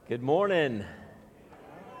Good morning.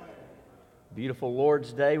 Beautiful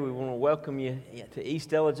Lord's Day. We want to welcome you to East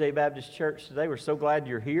LJ Baptist Church today. We're so glad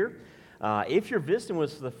you're here. If you're visiting with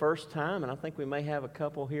us for the first time, and I think we may have a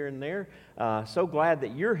couple here and there, so glad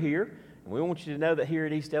that you're here. And we want you to know that here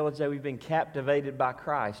at East LJ we've been captivated by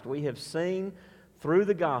Christ. We have seen through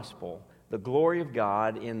the gospel the glory of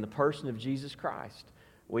God in the person of Jesus Christ.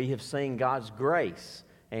 We have seen God's grace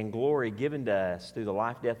and glory given to us through the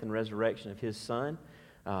life, death, and resurrection of His Son.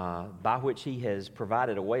 By which He has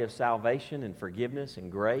provided a way of salvation and forgiveness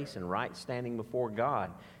and grace and right standing before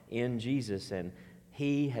God in Jesus, and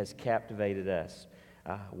He has captivated us.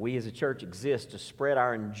 We as a church exist to spread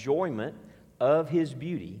our enjoyment of His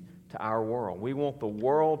beauty to our world. We want the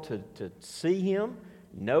world to see Him,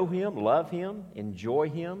 know Him, love Him, enjoy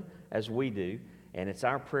Him as we do, and it's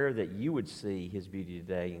our prayer that you would see His beauty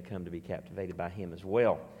today and come to be captivated by Him as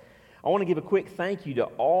well. I want to give a quick thank you to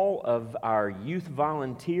all of our youth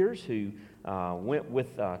volunteers who went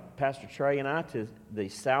with Pastor Trey and I to the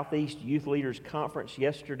Southeast Youth Leaders Conference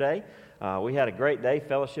yesterday. We had a great day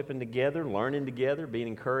fellowshipping together, learning together, being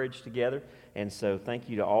encouraged together, and so thank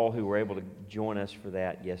you to all who were able to join us for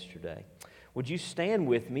that yesterday. Would you stand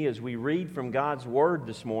with me as we read from God's Word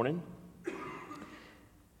this morning?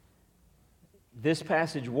 This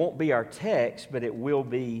passage won't be our text, but it will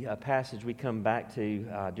be a passage we come back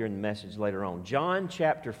to during the message later on. John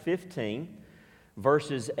chapter 15,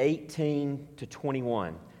 verses 18 to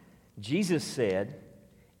 21. Jesus said,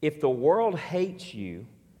 "If the world hates you,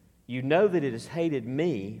 you know that it has hated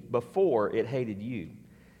me before it hated you.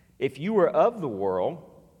 If you were of the world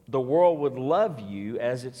would love you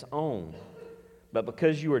as its own. But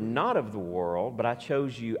because you are not of the world, but I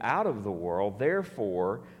chose you out of the world,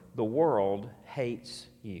 therefore the world hates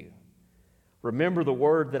you. Remember the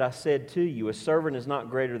word that I said to you, a servant is not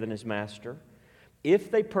greater than his master.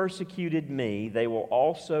 If they persecuted me, they will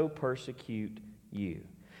also persecute you.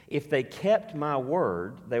 If they kept my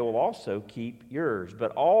word, they will also keep yours.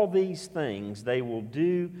 But all these things they will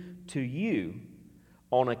do to you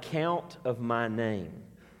on account of my name,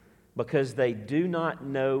 because they do not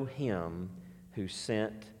know him who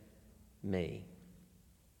sent me."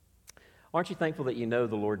 Aren't you thankful that you know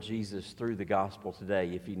the Lord Jesus through the gospel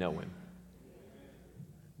today, if you know Him?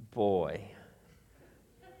 Boy,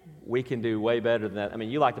 we can do way better than that. I mean,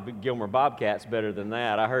 you like the Gilmer Bobcats better than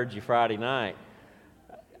that. I heard you Friday night.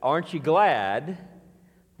 Aren't you glad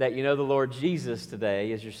that you know the Lord Jesus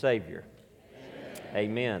today as your Savior?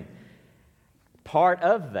 Amen. Part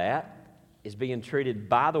of that is being treated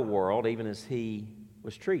by the world even as He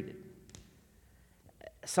was treated.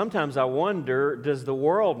 Sometimes I wonder, does the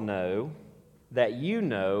world know that you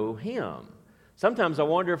know Him? Sometimes I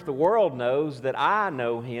wonder if the world knows that I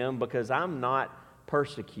know Him because I'm not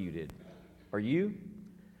persecuted. Are you?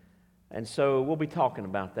 And so we'll be talking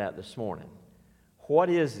about that this morning. What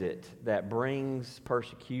is it that brings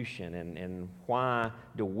persecution, and why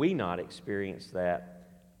do we not experience that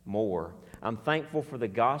more? I'm thankful for the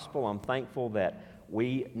gospel. I'm thankful that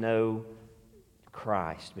we know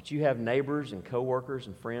Christ. But you have neighbors and coworkers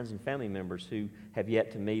and friends and family members who have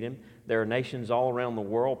yet to meet Him. There are nations all around the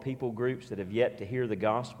world, people groups that have yet to hear the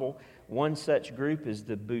gospel. One such group is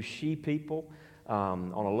the Bushi people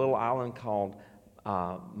on a little island called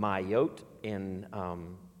Mayotte, and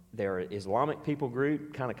they're an Islamic people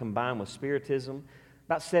group kind of combined with Spiritism.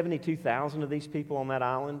 About 72,000 of these people on that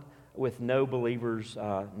island with no believers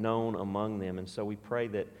known among them. And so we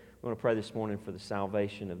want to pray this morning for the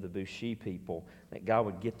salvation of the Bushi people, that God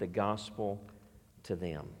would get the gospel to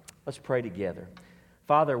them. Let's pray together.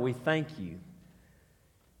 Father, we thank You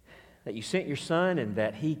that You sent Your Son and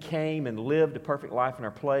that He came and lived a perfect life in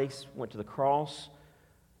our place, went to the cross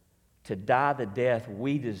to die the death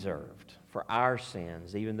we deserved for our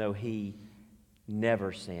sins, even though He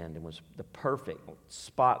never sinned and was the perfect,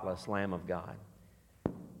 spotless Lamb of God.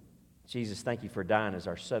 Jesus, thank You for dying as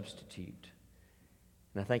our substitute.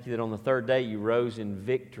 And I thank You that on the third day You rose in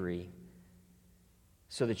victory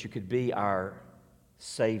so that You could be our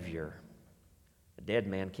Savior. A dead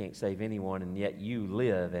man can't save anyone, and yet You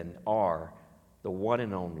live and are the one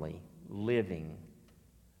and only living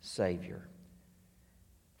Savior.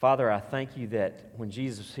 Father, I thank You that when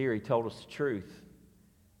Jesus was here, He told us the truth.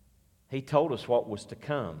 He told us what was to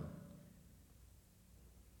come.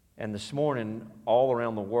 And this morning, all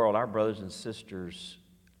around the world, our brothers and sisters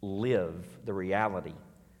live the reality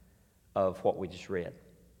of what we just read.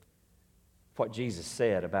 What Jesus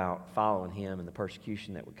said about following Him and the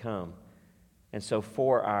persecution that would come. And so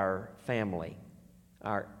for our family,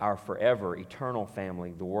 our forever, eternal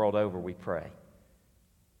family, the world over, we pray.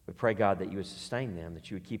 We pray, God, that You would sustain them, that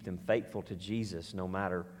You would keep them faithful to Jesus no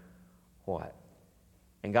matter what.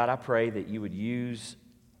 And God, I pray that you would use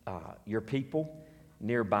your people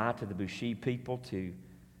nearby to the Bushey people to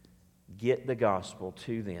get the gospel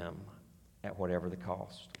to them at whatever the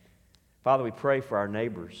cost. Father, we pray for our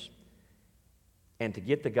neighbors and to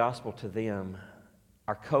get the gospel to them,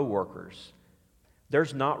 our co-workers.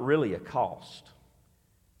 There's not really a cost,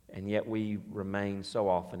 and yet we remain so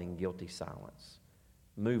often in guilty silence.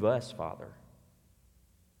 Move us, Father,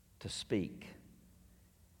 to speak,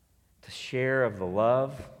 to share of the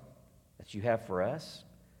love that you have for us,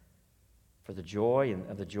 for the joy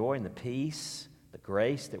and the peace, the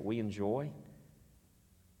grace that we enjoy,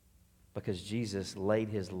 because Jesus laid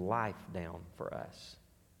his life down for us.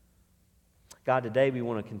 God, today we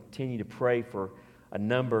want to continue to pray for a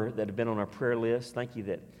number that have been on our prayer list. Thank you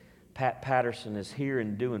that Pat Patterson is here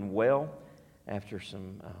and doing well after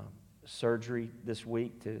some surgery this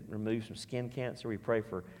week to remove some skin cancer. We pray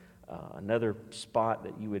for another spot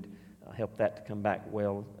that you would help that to come back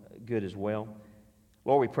good as well.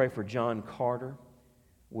 Lord, we pray for John Carter.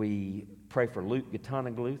 We pray for Luke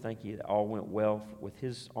Gatanaglu. Thank you that all went well with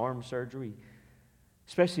his arm surgery.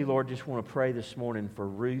 Especially, Lord, just want to pray this morning for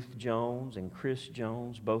Ruth Jones and Chris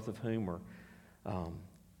Jones, both of whom are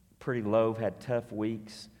pretty low, have had tough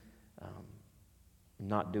weeks,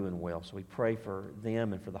 not doing well. So we pray for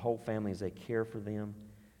them and for the whole family as they care for them.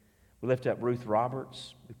 We lift up Ruth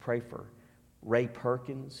Roberts. We pray for Ray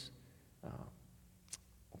Perkins.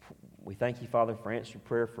 We thank you, Father, for answering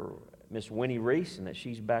prayer for Miss Winnie Reese and that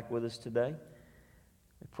she's back with us today.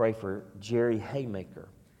 We pray for Jerry Haymaker.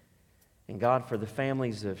 And God, for the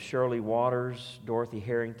families of Shirley Waters, Dorothy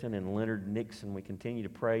Harrington, and Leonard Nixon, we continue to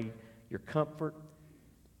pray your comfort,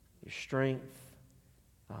 your strength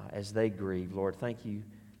as they grieve. Lord, thank you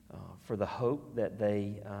for the hope that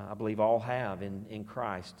they, I believe, all have in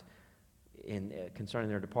Christ concerning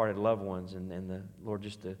their departed loved ones. And Lord,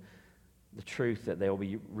 just the truth that they will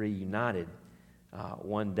be reunited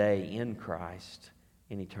one day in Christ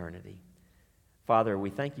in eternity. Father, we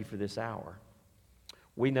thank you for this hour.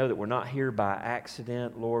 We know that we're not here by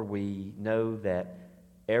accident. Lord, we know that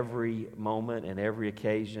every moment and every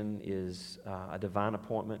occasion is a divine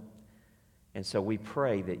appointment. And so we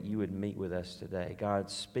pray that you would meet with us today. God,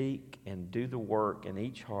 speak and do the work in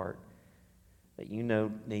each heart that you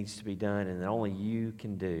know needs to be done and that only you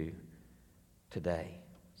can do today.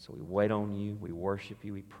 So we wait on you, we worship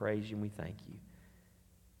you, we praise you, and we thank you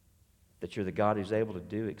that you're the God who's able to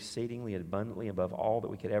do exceedingly abundantly above all that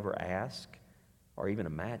we could ever ask or even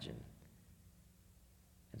imagine.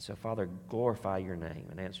 And so, Father, glorify your name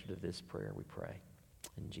in answer to this prayer, we pray.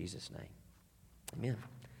 In Jesus' name, amen.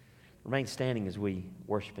 Remain standing as we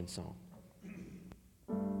worship in song.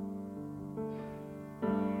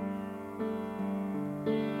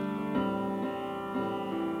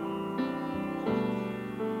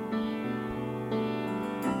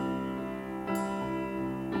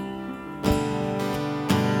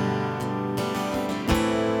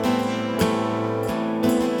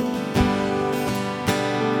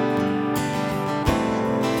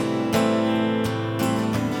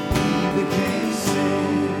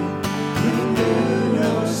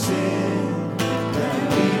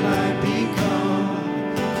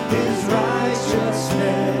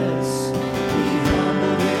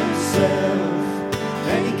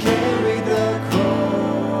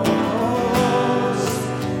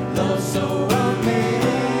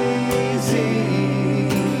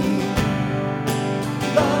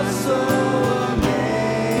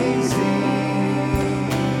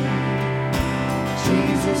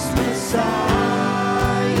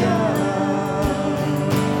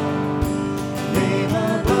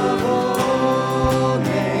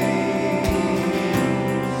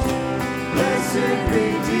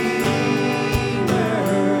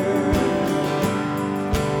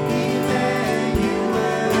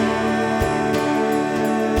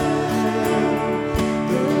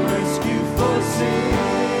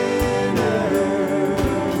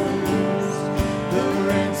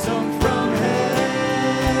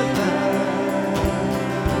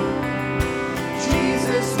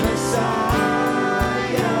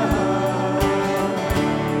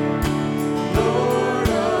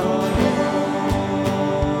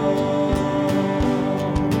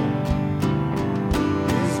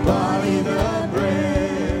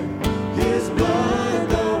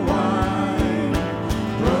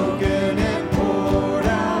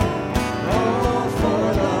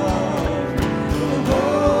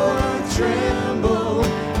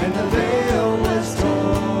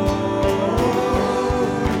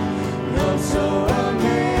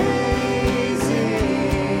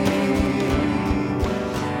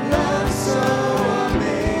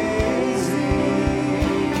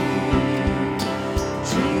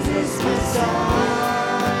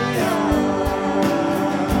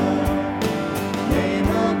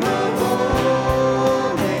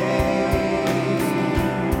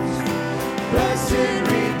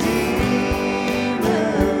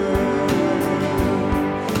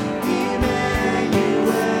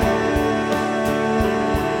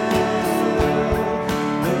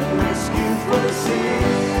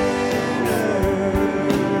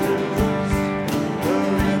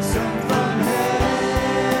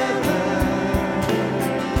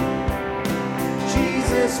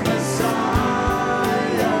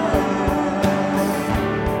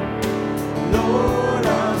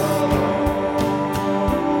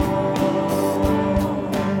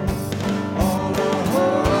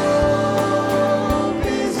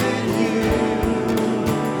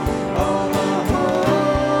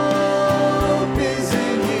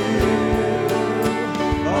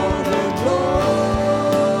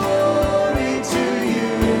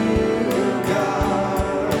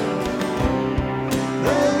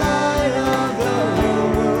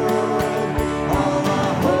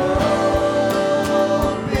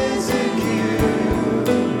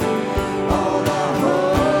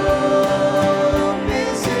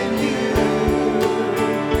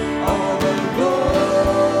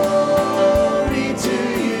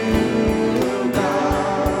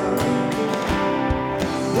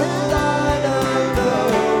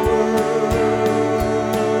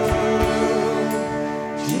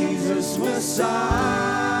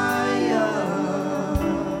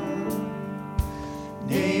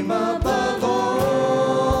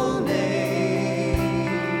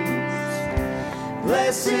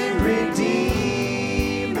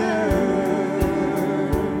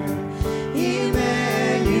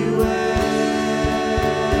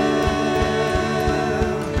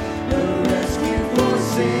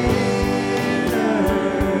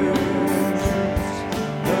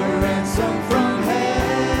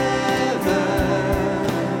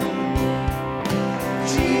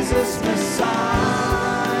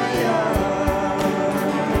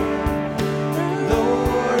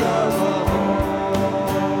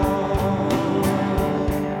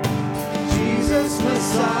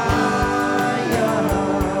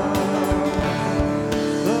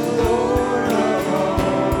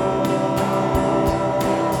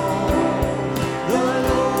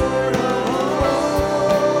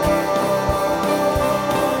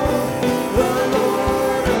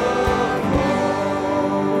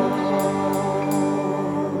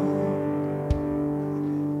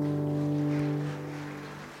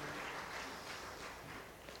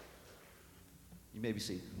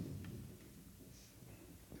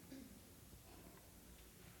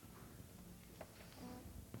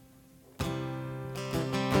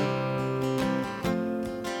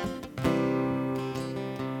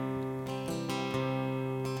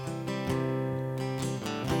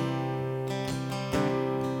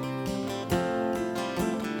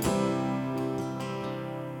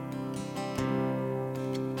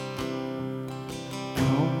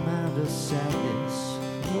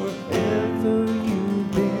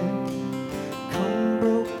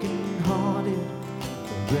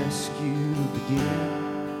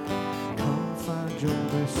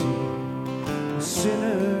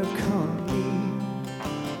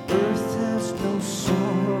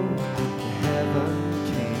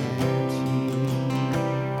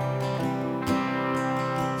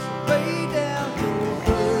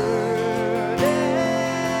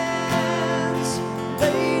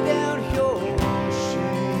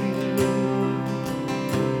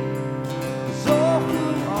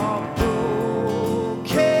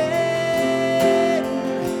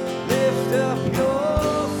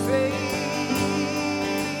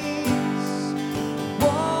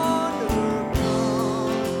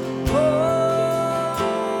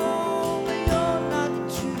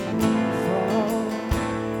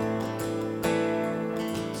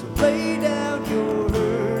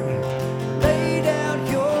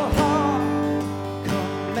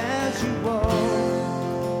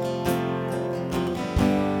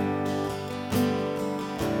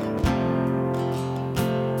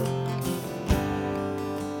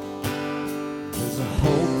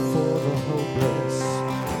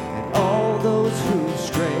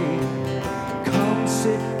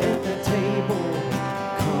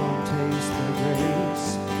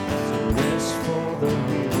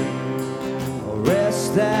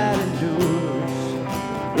 that endures.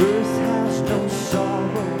 Earth has no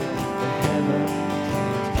sorrow,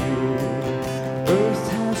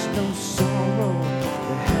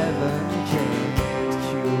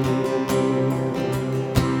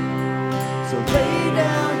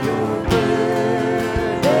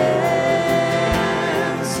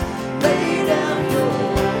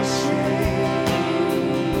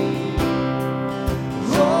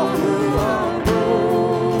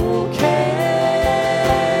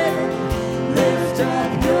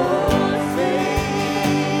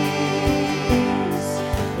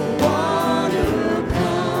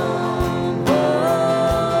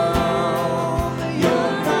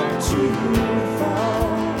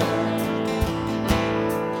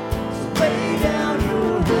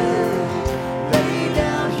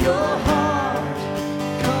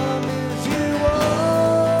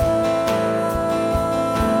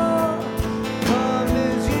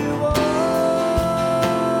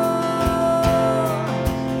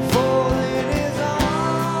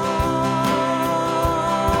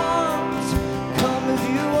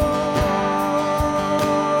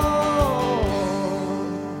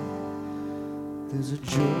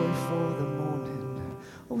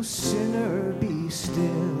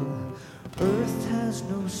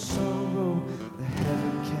 sorrow that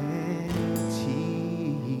heaven can't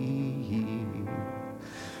heal.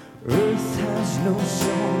 Earth has no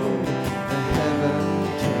sorrow that heaven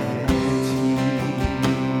can't heal.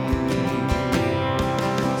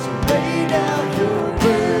 So lay down your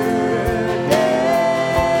burdens,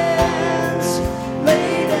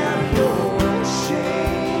 lay down your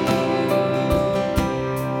shame.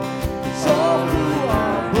 'Cause all who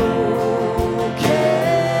are broken,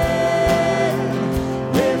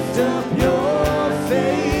 lift up your face.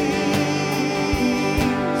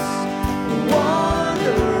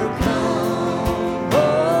 Wonder come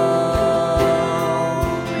home,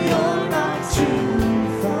 you're not too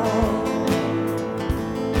far.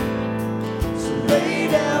 So lay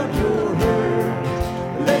down your hurt,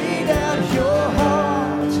 lay down your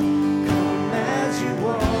heart, come as you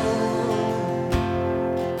are,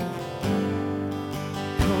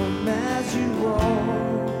 come as you are,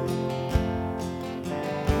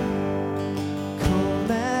 come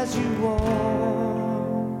as you are.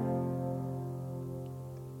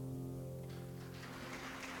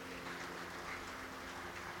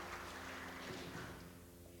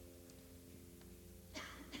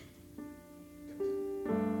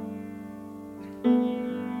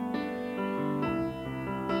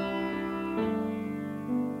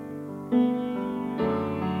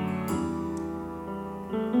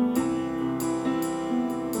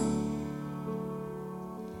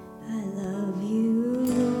 I love you,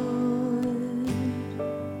 Lord,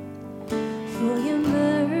 for your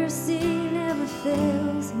mercy never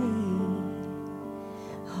fails me.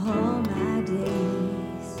 All my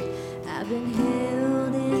days I've been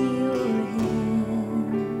held in your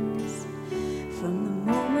hands. From the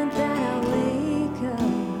moment that I wake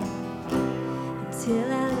up until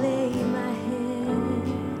I lay my head,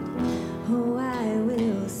 oh, I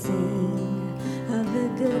will sing of the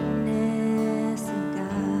goodness of God.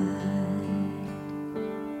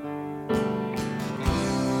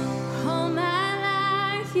 All my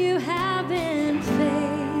life you have been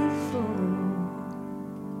faithful,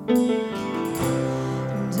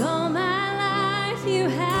 and all my life you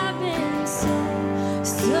have been so,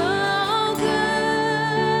 so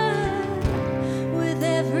good. With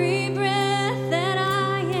every breath that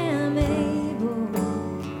I am able,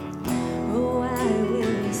 oh, I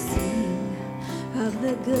will sing of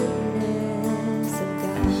the goodness of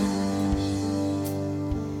God.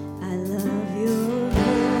 I love your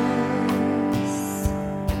voice.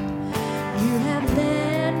 You have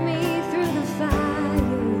led me through the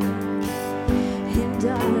fire in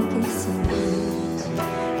darkest night.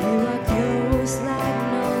 You are close like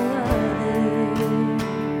no other.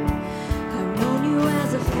 I've known you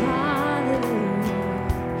as a father.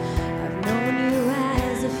 I've known you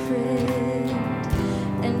as a friend,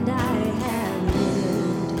 and I have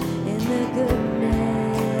lived in the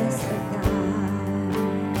goodness of God.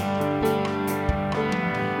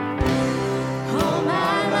 All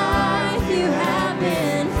my life you have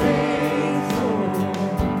been faithful,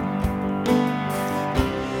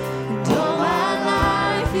 and all my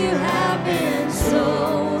life you have been so,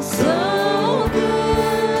 so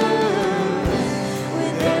good.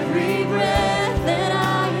 With every breath that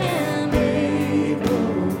I am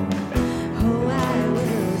able, oh, I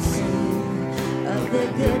will sing of the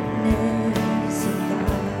goodness of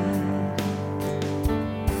God.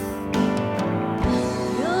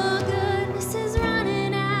 Your goodness is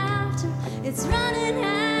running after, it's running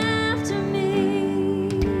after me.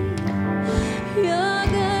 Your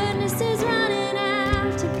goodness is running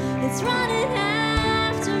after, it's running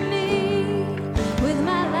after me. With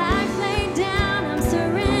my life laid down, I'm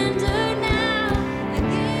surrendered now. I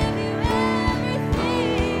give you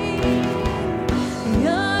everything.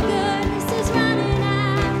 Your goodness is running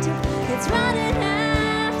after, it's running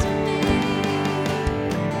after me.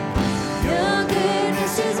 Your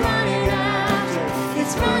goodness is running after,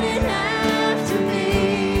 it's running after me.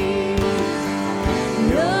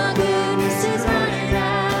 Your goodness is running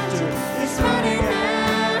after, it's running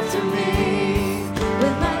after me.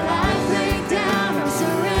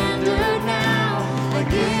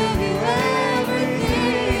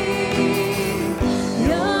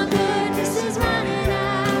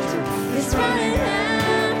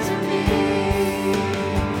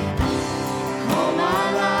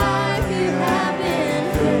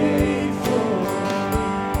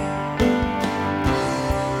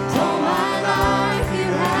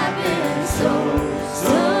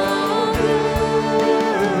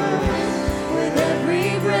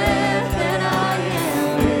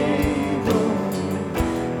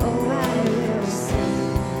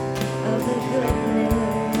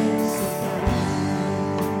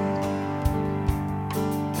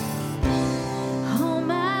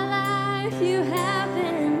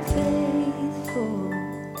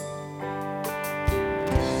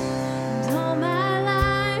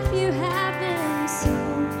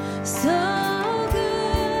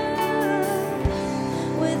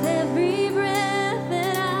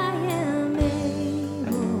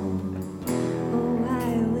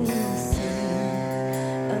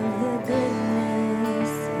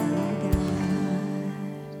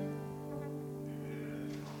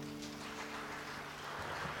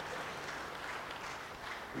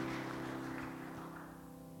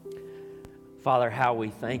 Father, how we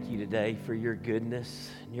thank you today for your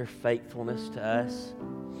goodness and your faithfulness to us.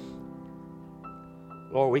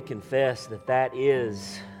 Lord, we confess that that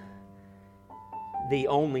is the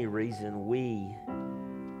only reason we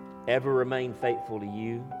ever remain faithful to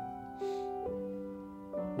you,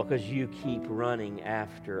 because you keep running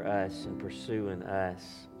after us and pursuing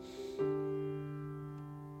us.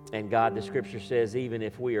 And God, the Scripture says, even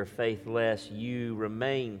if we are faithless, you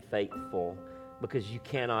remain faithful because you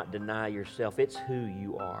cannot deny yourself. It's who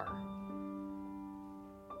you are.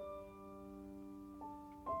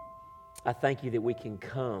 I thank you that we can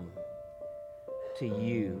come to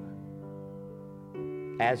you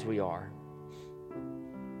as we are.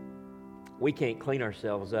 We can't clean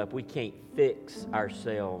ourselves up. We can't fix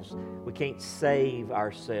ourselves. We can't save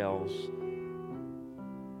ourselves.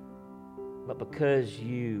 But because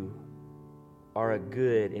you are a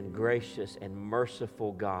good and gracious and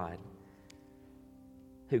merciful God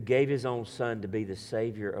who gave His own Son to be the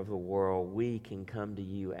Savior of the world, we can come to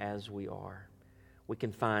you as we are. We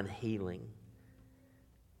can find healing.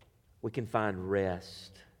 We can find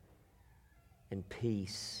rest and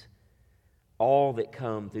peace, all that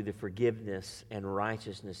come through the forgiveness and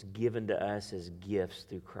righteousness given to us as gifts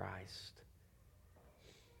through Christ.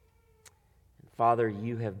 And Father,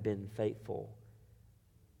 you have been faithful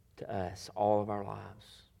to us all of our lives.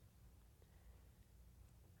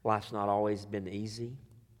 Life's not always been easy.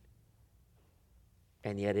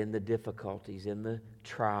 And yet in the difficulties, in the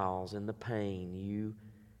trials, in the pain, you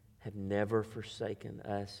have never forsaken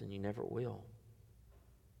us, and you never will.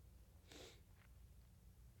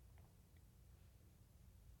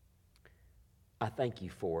 I thank you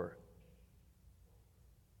for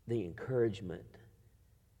the encouragement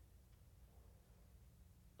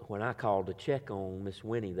when I called to check on Miss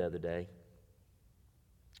Winnie the other day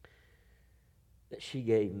that she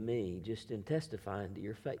gave me just in testifying to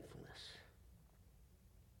your faithfulness.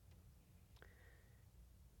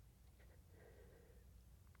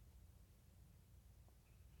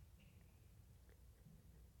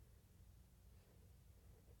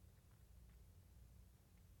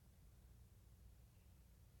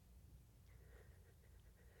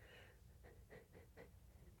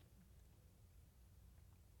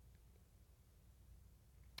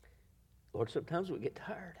 Lord, sometimes we get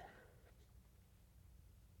tired.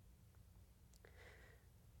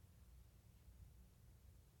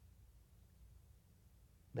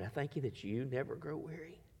 But I thank you that you never grow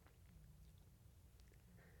weary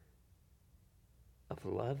of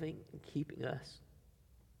loving and keeping us.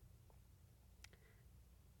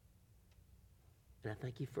 And I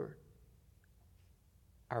thank you for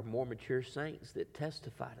our more mature saints that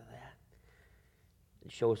testify to that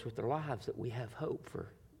and show us with their lives that we have hope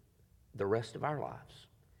for the rest of our lives.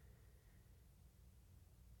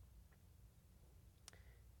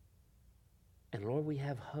 And Lord, we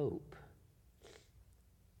have hope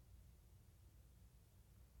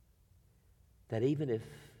that even if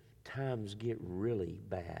times get really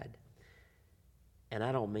bad, and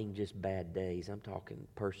I don't mean just bad days, I'm talking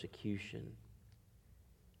persecution,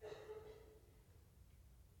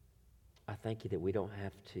 I thank you that we don't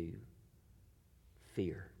have to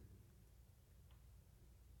fear,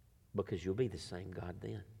 because you'll be the same God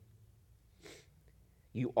then.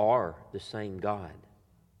 You are the same God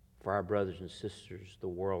for our brothers and sisters the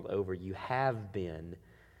world over. You have been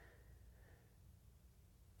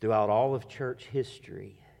throughout all of church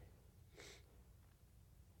history.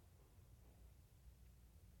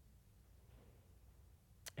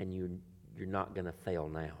 And you're not going to fail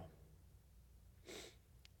now.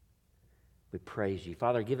 We praise you.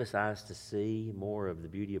 Father, give us eyes to see more of the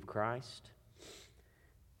beauty of Christ.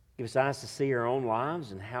 Give us eyes to see our own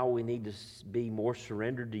lives and how we need to be more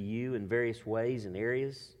surrendered to you in various ways and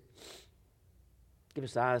areas. Give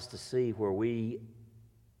us eyes to see where we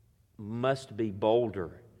must be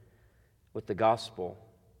bolder with the gospel.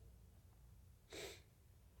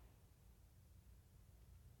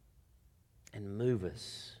 And move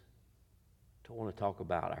us to want to talk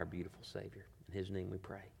about our beautiful Savior. In His name we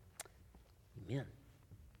pray. Amen.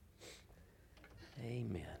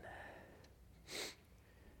 Amen.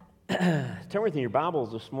 Turn with me in your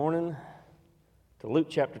Bibles this morning to Luke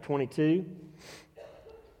chapter 22.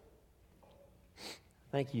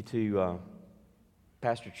 Thank you to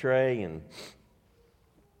Pastor Trey and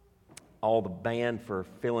all the band for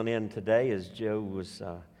filling in today as Joe was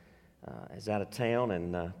is out of town,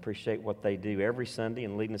 and appreciate what they do every Sunday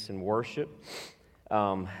and leading us in worship.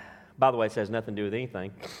 By the way, it has nothing to do with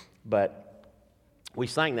anything, but we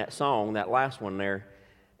sang that song, that last one there,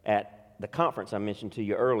 at the conference I mentioned to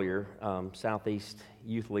you earlier, Southeast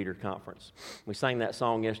Youth Leader Conference. We sang that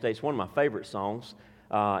song yesterday. It's one of my favorite songs.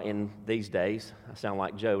 in these days. I sound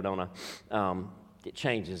like Joe, don't I? It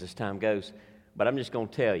changes as time goes. But I'm just going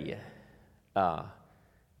to tell you,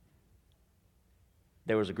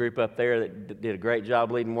 there was a group up there that did a great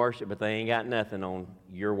job leading worship, but they ain't got nothing on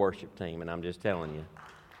your worship team, and I'm just telling you.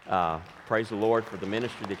 Praise the Lord for the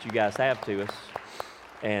ministry that you guys have to us.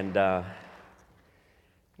 And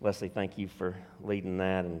Leslie, thank you for leading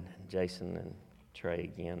that, and Jason and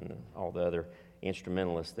Trey again, and all the other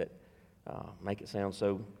instrumentalists that make it sound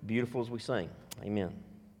so beautiful as we sing. Amen.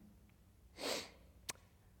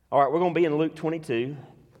 All right, we're going to be in Luke 22.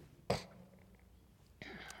 I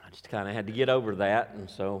just kind of had to get over that, and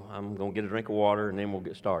so I'm going to get a drink of water, and then we'll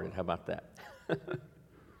get started. How about that?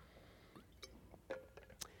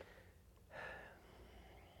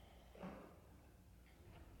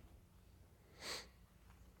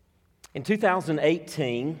 In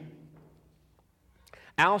 2018,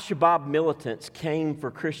 Al-Shabaab militants came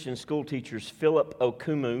for Christian schoolteachers Philip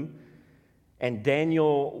Okumu and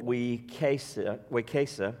Daniel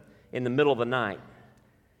Wekesa in the middle of the night.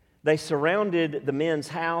 They surrounded the men's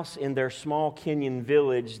house in their small Kenyan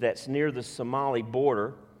village that's near the Somali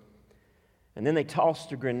border, and then they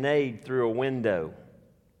tossed a grenade through a window.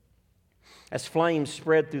 As flames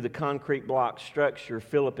spread through the concrete block structure,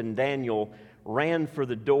 Philip and Daniel ran for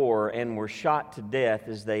the door and were shot to death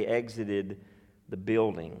as they exited the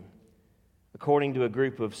building. According to a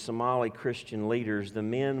group of Somali Christian leaders, the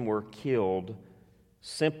men were killed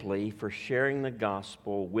simply for sharing the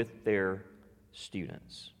gospel with their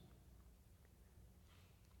students.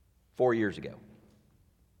 4 years ago.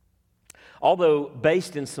 Although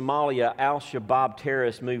based in Somalia, Al-Shabaab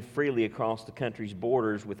terrorists moved freely across the country's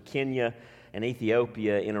borders with Kenya and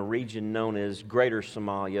Ethiopia in a region known as Greater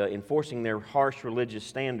Somalia, enforcing their harsh religious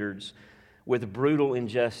standards with brutal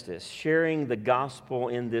injustice. Sharing the gospel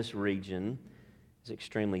in this region is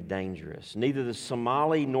extremely dangerous. Neither the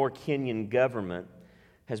Somali nor Kenyan government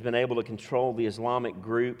has been able to control the Islamic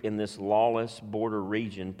group in this lawless border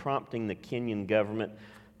region, prompting the Kenyan government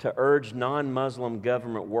to urge non-Muslim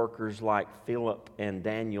government workers like Philip and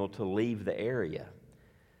Daniel to leave the area.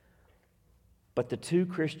 But the two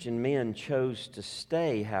Christian men chose to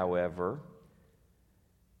stay, however,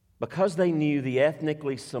 because they knew the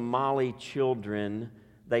ethnically Somali children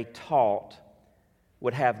they taught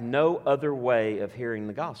would have no other way of hearing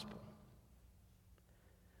the gospel.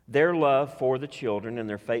 Their love for the children and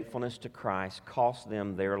their faithfulness to Christ cost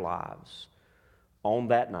them their lives on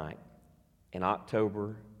that night in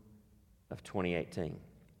October of 2018.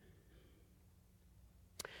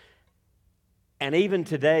 And even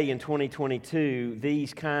today in 2022,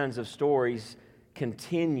 these kinds of stories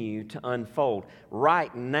continue to unfold.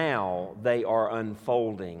 Right now, they are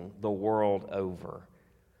unfolding the world over.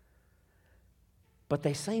 But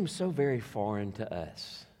they seem so very foreign to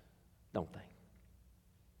us, don't they?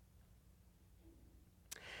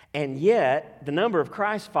 And yet, the number of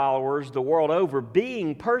Christ followers the world over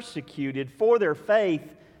being persecuted for their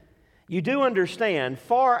faith, you do understand,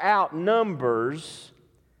 far outnumbers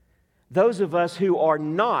those of us who are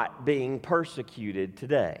not being persecuted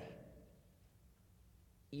today.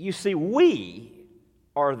 You see, we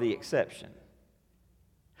are the exception.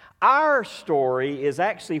 Our story is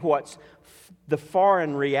actually what's the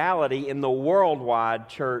foreign reality in the worldwide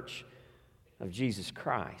church of Jesus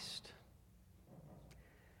Christ.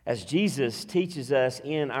 As Jesus teaches us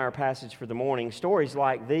in our passage for the morning, stories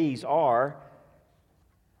like these are,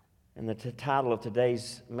 and the title of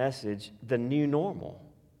today's message, the new normal.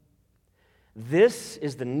 This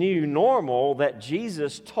is the new normal that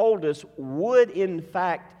Jesus told us would in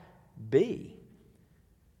fact be.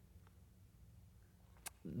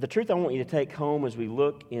 The truth I want you to take home as we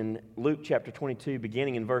look in Luke chapter 22,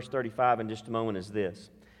 beginning in verse 35 in just a moment, is this.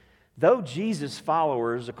 Though Jesus'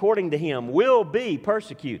 followers, according to him, will be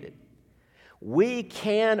persecuted, we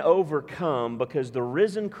can overcome because the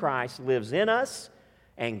risen Christ lives in us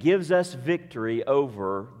and gives us victory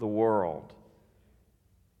over the world.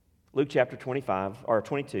 Luke chapter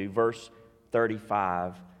 22, verse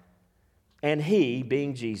 35. And he,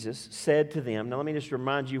 being Jesus, said to them, now let me just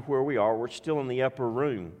remind you where we are. We're still in the upper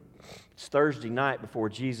room. It's Thursday night before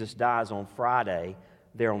Jesus dies on Friday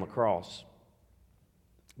there on the cross,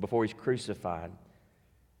 before he's crucified.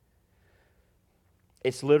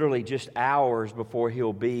 It's literally just hours before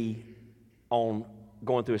he'll be going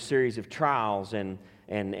through a series of trials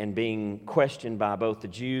and being questioned by both the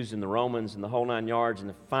Jews and the Romans and the whole 9 yards,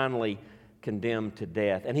 and finally condemned to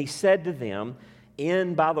death. And he said to them,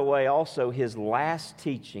 by the way, also his last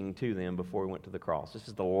teaching to them before he went to the cross. This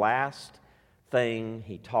is the last thing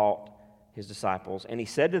he taught his disciples. And he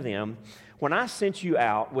said to them, when I sent you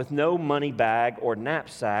out with no money bag or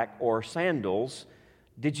knapsack or sandals,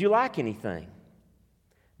 Did you lack anything?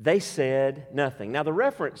 They said nothing. Now, the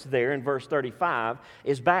reference there in verse 35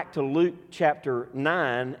 is back to Luke chapter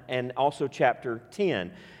 9 and also chapter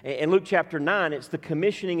 10. In Luke chapter 9, it's the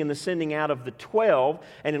commissioning and the sending out of the 12.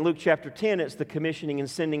 And in Luke chapter 10, it's the commissioning and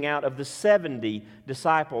sending out of the 70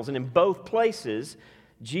 disciples. And in both places,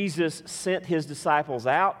 Jesus sent his disciples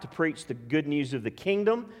out to preach the good news of the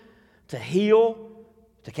kingdom, to heal,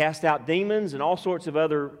 to cast out demons, and all sorts of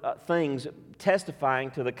other things, testifying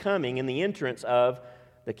to the coming and the entrance of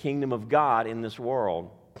the kingdom of God in this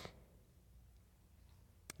world.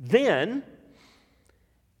 Then,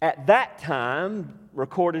 at that time,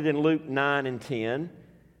 recorded in Luke 9 and 10,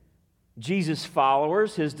 Jesus'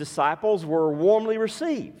 followers, his disciples, were warmly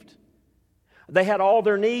received. They had all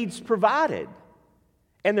their needs provided.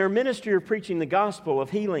 And their ministry of preaching the gospel,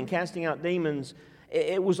 of healing, casting out demons,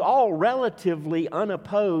 it was all relatively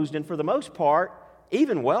unopposed and for the most part,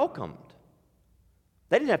 even welcomed.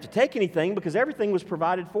 They didn't have to take anything because everything was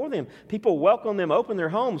provided for them. People welcomed them, opened their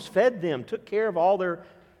homes, fed them, took care of all their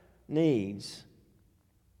needs.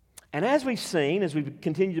 And as we've seen, as we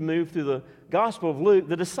continue to move through the Gospel of Luke,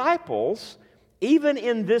 the disciples, even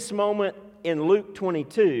in this moment in Luke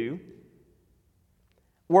 22,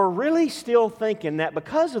 were really still thinking that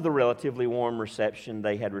because of the relatively warm reception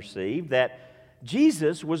they had received, that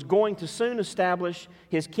Jesus was going to soon establish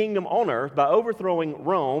his kingdom on earth by overthrowing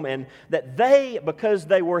Rome, and that they, because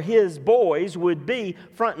they were his boys, would be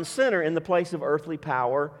front and center in the place of earthly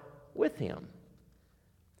power with him.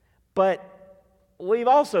 But we've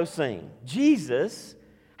also seen Jesus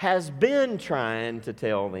has been trying to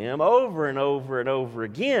tell them over and over and over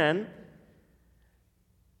again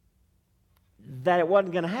that it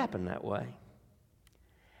wasn't going to happen that way.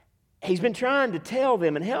 He's been trying to tell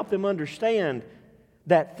them and help them understand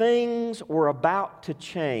that things were about to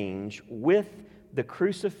change with the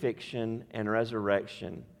crucifixion and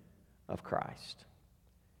resurrection of Christ.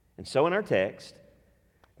 And so in our text,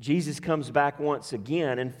 Jesus comes back once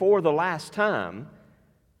again, and for the last time,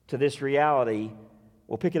 to this reality.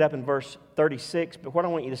 We'll pick it up in verse 36, but what I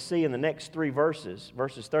want you to see in the next three verses,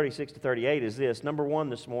 verses 36 to 38, is this. Number one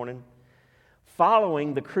this morning,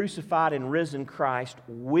 following the crucified and risen Christ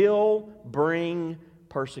will bring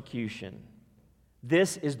persecution.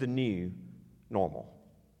 This is the new normal.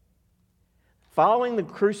 Following the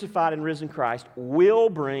crucified and risen Christ will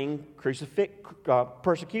bring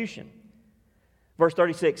persecution. Verse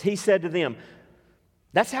 36, he said to them,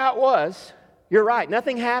 that's how it was. You're right,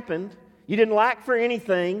 nothing happened. You didn't lack for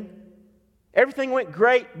anything. Everything went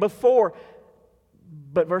great before.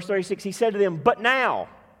 But verse 36, he said to them, but now,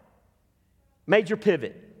 major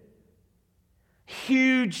pivot,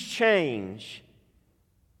 huge change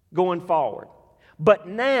going forward. But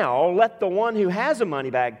now, let the one who has a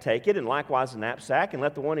money bag take it, and likewise a knapsack, and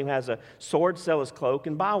let the one who has a sword sell his cloak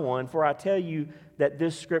and buy one, for I tell you that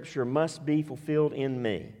this scripture must be fulfilled in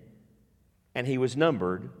me. And he was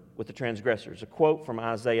numbered with the transgressors. A quote from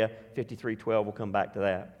Isaiah 53:12, we'll come back to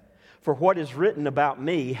that. For what is written about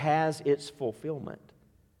me has its fulfillment.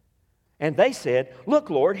 And they said,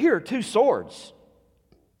 look, Lord, here are 2 swords.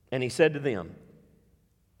 And he said to them,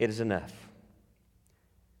 it is enough.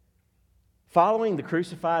 Following the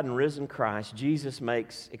crucified and risen Christ, Jesus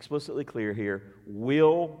makes explicitly clear here,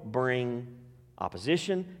 will bring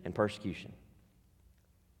opposition and persecution.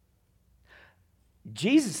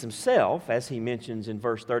 Jesus himself, as he mentions in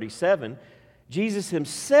verse 37, Jesus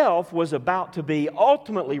himself was about to be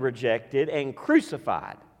ultimately rejected and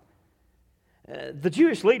crucified. The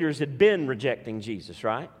Jewish leaders had been rejecting Jesus,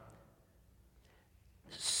 right?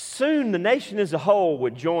 Soon the nation as a whole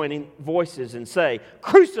would join in voices and say,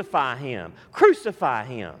 crucify him, crucify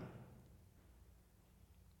him.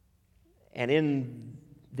 And in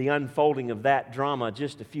the unfolding of that drama,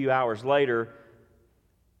 just a few hours later,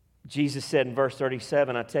 Jesus said in verse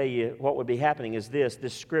 37, I tell you, what would be happening is this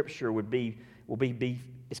scripture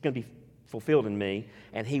it's going to be fulfilled in me,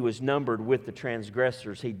 and he was numbered with the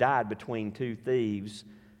transgressors. He died between 2 thieves,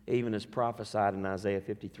 even as prophesied in Isaiah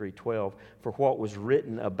 53:12. For what was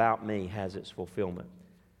written about me has its fulfillment.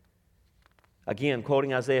 Again,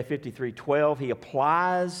 quoting Isaiah 53:12, he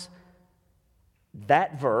applies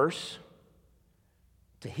that verse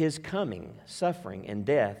to his coming, suffering, and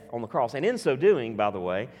death on the cross. And in so doing, by the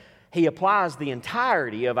way, he applies the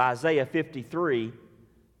entirety of Isaiah 53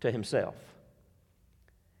 to himself.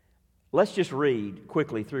 Let's just read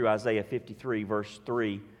quickly through Isaiah 53, verse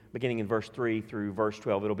 3, beginning in verse 3 through verse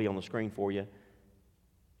 12. It'll be on the screen for you.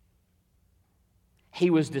 He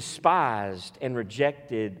was despised and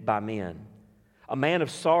rejected by men, a man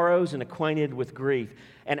of sorrows and acquainted with grief.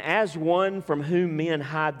 And as one from whom men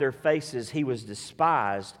hide their faces, he was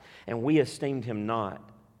despised, and we esteemed him not.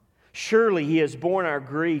 Surely he has borne our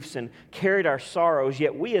griefs and carried our sorrows,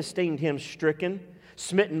 yet we esteemed him stricken,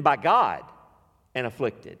 smitten by God, and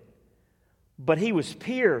afflicted. But he was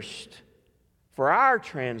pierced for our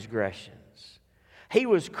transgressions. He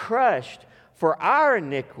was crushed for our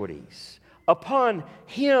iniquities. Upon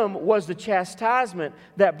him was the chastisement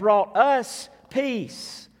that brought us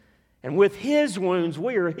peace, and with his wounds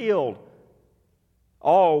we are healed.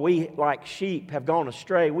 All we like sheep have gone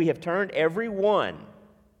astray. We have turned every one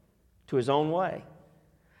to his own way.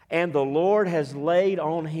 And the Lord has laid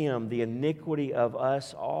on him the iniquity of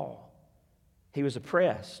us all. He was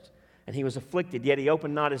oppressed and he was afflicted, yet he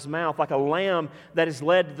opened not his mouth. Like a lamb that is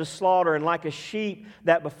led to the slaughter, and like a sheep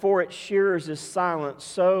that before its shearers is silent,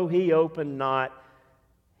 so he opened not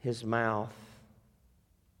his mouth.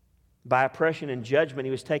 By oppression and judgment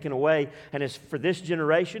he was taken away. And as for this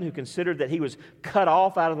generation who considered that he was cut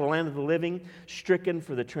off out of the land of the living, stricken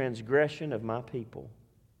for the transgression of my people.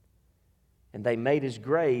 And they made his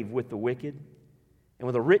grave with the wicked and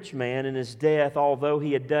with a rich man in his death, although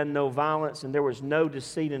he had done no violence and there was no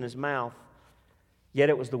deceit in his mouth. Yet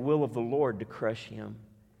it was the will of the Lord to crush him.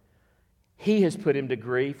 He has put him to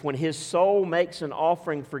grief. When his soul makes an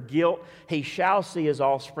offering for guilt, he shall see his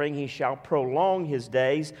offspring. He shall prolong his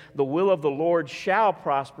days. The will of the Lord shall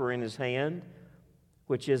prosper in his hand,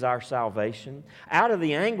 which is our salvation. Out of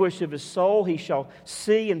the anguish of his soul he shall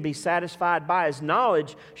see and be satisfied. By his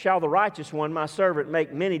knowledge shall the righteous one, my servant,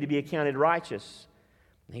 make many to be accounted righteous.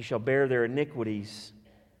 And he shall bear their iniquities.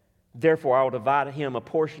 Therefore I will divide him a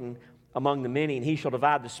portion among the many, and he shall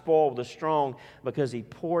divide the spoil with the strong, because he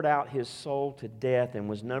poured out his soul to death and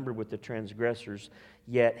was numbered with the transgressors.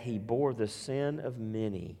 Yet he bore the sin of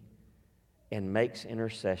many and makes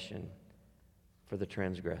intercession for the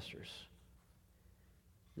transgressors.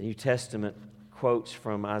 The New Testament quotes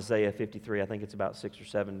from Isaiah 53, I think it's about 6 or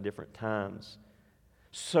 7 different times.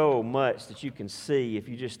 So much that you can see if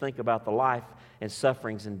you just think about the life and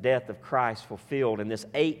sufferings and death of Christ fulfilled in this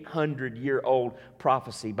 800-year-old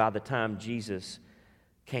prophecy by the time Jesus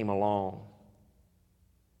came along.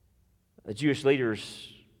 The Jewish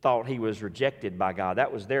leaders thought he was rejected by God.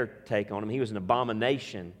 That was their take on him. He was an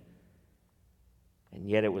abomination. And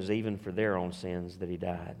yet it was even for their own sins that he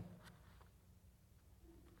died.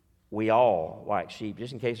 We all, like sheep,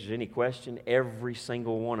 just in case there's any question, every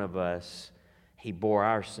single one of us, he bore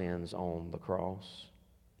our sins on the cross.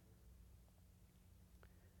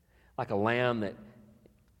 Like a lamb that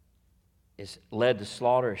is led to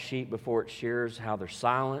slaughter, a sheep before its shearers, how they're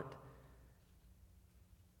silent.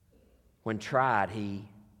 When tried, he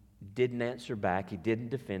didn't answer back. He didn't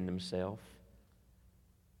defend himself.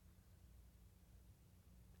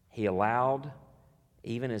 He allowed,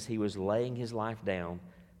 even as he was laying his life down,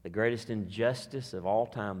 the greatest injustice of all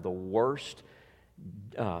time, the worst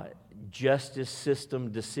justice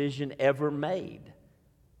system decision ever made,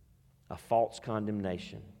 a false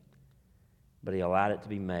condemnation. But he allowed it to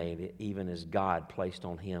be made, even as God placed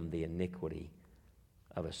on him the iniquity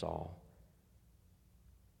of us all.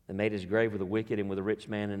 They made his grave with the wicked and with a rich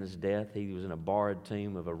man in his death. He was in a borrowed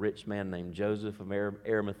tomb of a rich man named Joseph of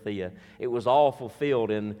Arimathea. It was all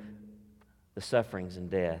fulfilled in the sufferings and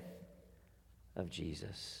death of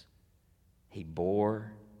Jesus. He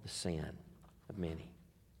bore the sin of many.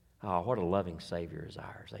 Oh, what a loving Savior is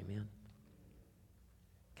ours. Amen.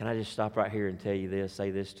 Can I just stop right here and tell you this, say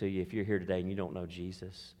this to you? If you're here today and you don't know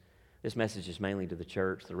Jesus, this message is mainly to the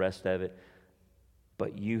church, the rest of it.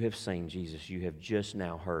 But you have seen Jesus. You have just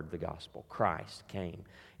now heard the gospel. Christ came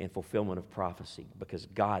in fulfillment of prophecy because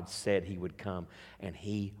God said he would come, and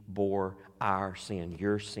he bore our sin,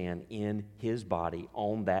 your sin, in his body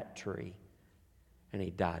on that tree, and he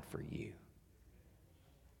died for you.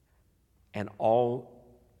 And all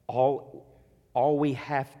we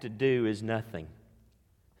have to do is nothing.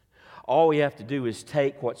 All we have to do is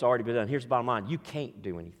take what's already been done. Here's the bottom line. You can't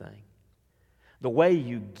do anything. The way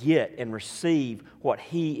you get and receive what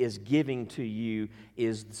he is giving to you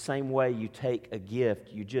is the same way you take a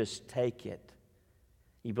gift. You just take it.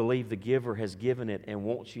 You believe the giver has given it and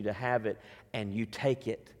wants you to have it, and you take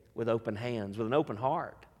it with open hands, with an open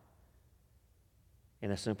heart, in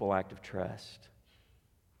a simple act of trust.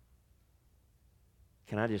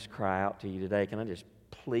 Can I just cry out to you today? Can I just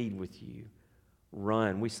plead with you?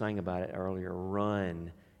 Run. We sang about it earlier.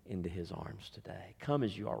 Run into his arms today. Come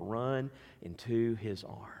as you are. Run into his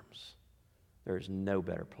arms. There is no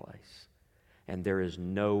better place. And there is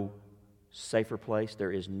no safer place.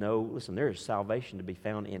 There is salvation to be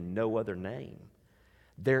found in no other name.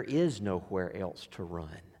 There is nowhere else to run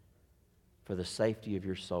for the safety of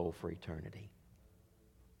your soul for eternity.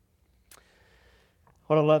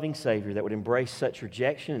 What a loving Savior that would embrace such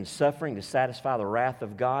rejection and suffering to satisfy the wrath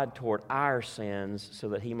of God toward our sins so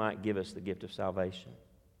that He might give us the gift of salvation.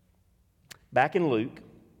 Back in Luke,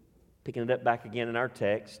 picking it up back again in our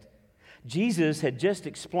text, Jesus had just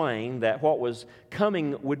explained that what was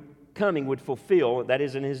coming would fulfill, that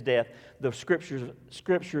is in His death, the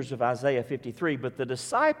scriptures of Isaiah 53. But the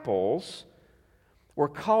disciples were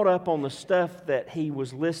caught up on the stuff that He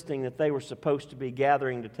was listing that they were supposed to be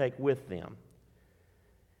gathering to take with them.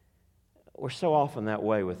 We're so often that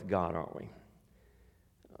way with God, aren't we?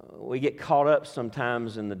 We get caught up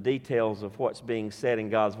sometimes in the details of what's being said in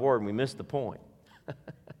God's Word and we miss the point.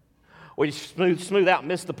 We just smooth out and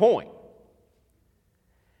miss the point.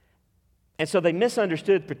 And so they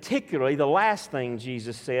misunderstood particularly the last thing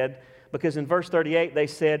Jesus said, because in verse 38 they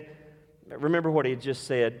said, remember what He had just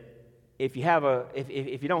said, if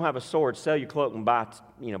you don't have a sword, sell your cloak and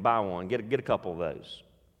buy one. Get a couple of those.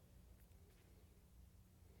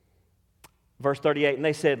 Verse 38, and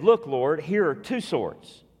they said, look, Lord, here are 2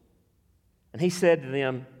 swords. And He said to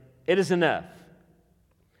them, it is enough.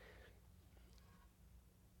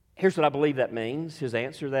 Here's what I believe that means. His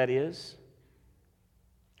answer, that is,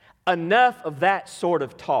 enough of that sort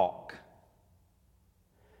of talk.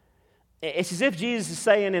 It's as if Jesus is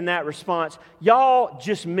saying in that response, y'all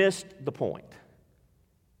just missed the point.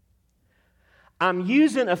 I'm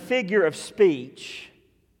using a figure of speech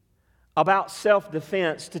about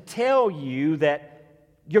self-defense to tell you that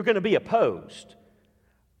you're going to be opposed.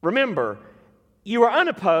 Remember, you were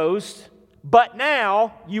unopposed, but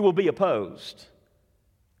now you will be opposed.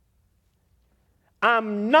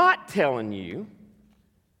 I'm not telling you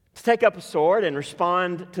to take up a sword and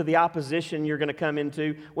respond to the opposition you're going to come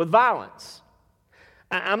into with violence.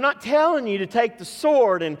 I'm not telling you to take the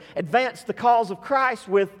sword and advance the cause of Christ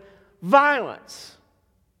with violence.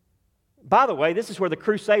 By the way, this is where the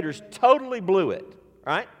Crusaders totally blew it,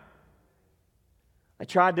 right? They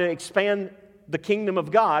tried to expand the kingdom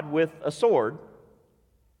of God with a sword,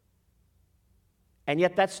 and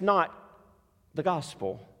yet that's not the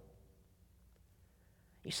gospel.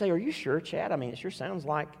 You say, are you sure, Chad? I mean, it sure sounds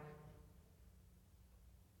like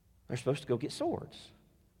they're supposed to go get swords.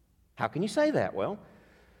 How can you say that? Well,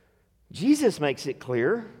 Jesus makes it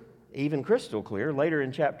clear, even crystal clear, later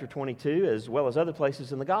in chapter 22, as well as other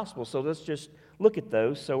places in the gospel. So let's just look at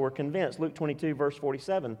those so we're convinced. Luke 22, verse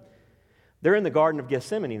 47. They're in the Garden of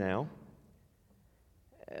Gethsemane now.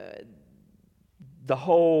 The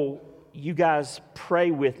whole, you guys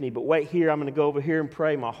pray with me, but wait here, I'm going to go over here and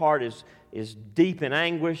pray. My heart is deep in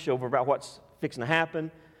anguish over about what's fixing to happen.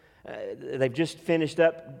 They've just finished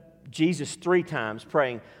up Jesus 3 times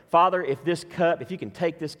praying, Father, if you can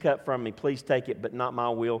take this cup from me, please take it, but not my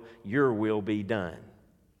will, your will be done.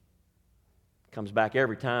 Comes back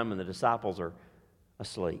every time and the disciples are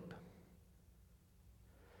asleep.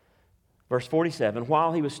 Verse 47,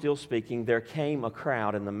 while He was still speaking, there came a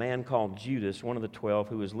crowd, and the man called Judas, one of the 12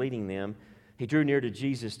 who was leading them, he drew near to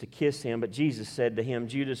Jesus to kiss Him, but Jesus said to him,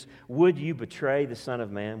 Judas, would you betray the Son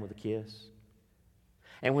of Man with a kiss?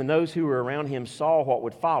 And when those who were around Him saw what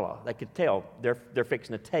would follow, they could tell they're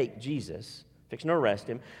fixing to take Jesus, fixing to arrest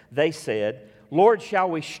Him. They said, Lord, shall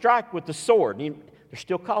we strike with the sword? And they're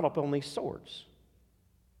still caught up on these swords.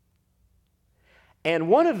 And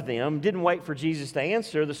one of them didn't wait for Jesus to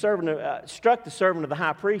answer. The servant struck the servant of the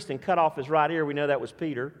high priest and cut off his right ear. We know that was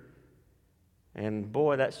Peter. And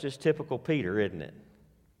boy, that's just typical Peter, isn't it?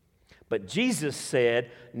 But Jesus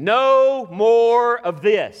said, no more of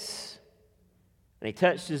this. And He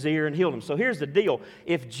touched his ear and healed him. So here's the deal.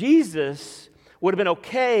 If Jesus would have been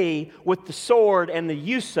okay with the sword and the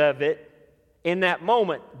use of it in that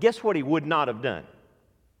moment, guess what He would not have done?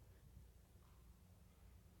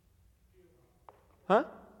 Huh?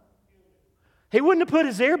 He wouldn't have put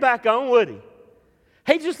his ear back on, would He?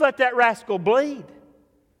 He'd just let that rascal bleed.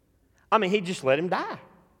 I mean, He'd just let him die.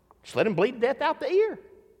 Just let him bleed to death out the ear.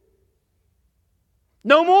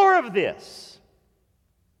 No more of this,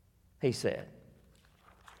 He said.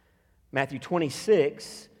 Matthew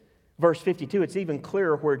 26, verse 52, it's even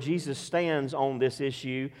clearer where Jesus stands on this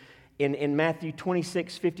issue. In Matthew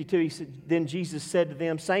 26, 52, He said, then Jesus said to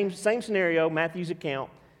them, same scenario, Matthew's account.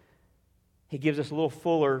 He gives us a little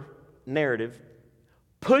fuller narrative.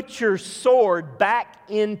 Put your sword back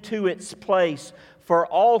into its place, for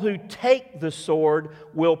all who take the sword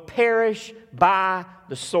will perish by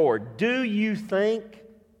the sword. Do you think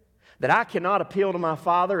that I cannot appeal to my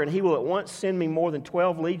Father, and He will at once send me more than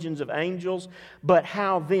 12 legions of angels? But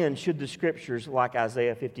how then should the Scriptures, like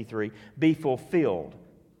Isaiah 53, be fulfilled,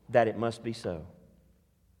 that it must be so?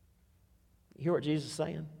 You hear what Jesus is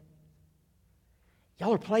saying?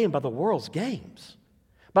 Y'all are playing by the world's games,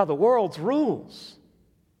 by the world's rules.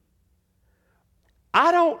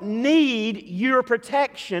 I don't need your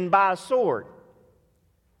protection by a sword.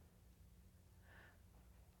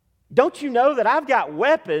 Don't you know that I've got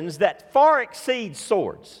weapons that far exceed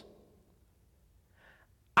swords?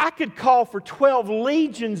 I could call for 12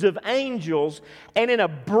 legions of angels, and in a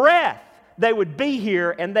breath they would be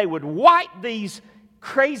here and they would wipe these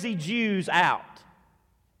crazy Jews out.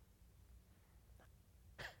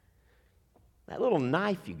 That little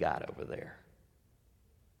knife you got over there,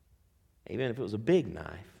 even if it was a big knife,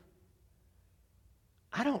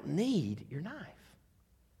 I don't need your knife.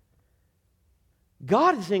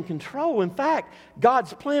 God is in control. In fact,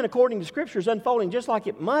 God's plan, according to Scripture, is unfolding just like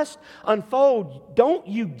it must unfold. Don't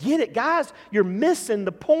you get it, guys? You're missing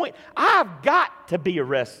the point. I've got to be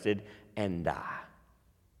arrested and die,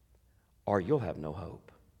 or you'll have no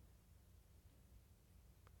hope.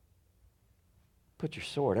 Put your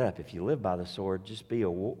sword up. If you live by the sword, just be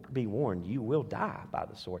warned, you will die by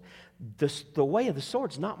the sword. The way of the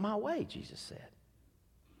sword is not my way, Jesus said.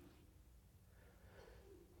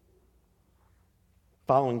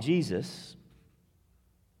 Following Jesus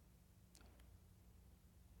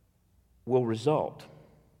will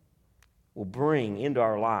bring into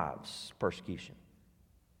our lives persecution.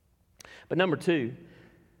 But number two,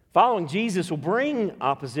 following Jesus will bring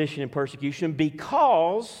opposition and persecution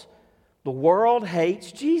because the world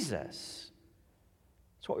hates Jesus.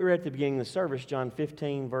 That's what we read at the beginning of the service, John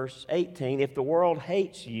 15, verse 18. If the world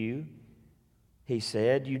hates you, he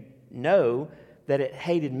said, you know that it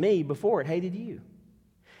hated me before it hated you.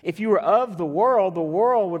 If you were of the world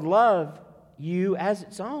would love you as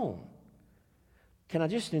its own. Can I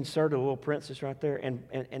just insert a little parenthesis right there?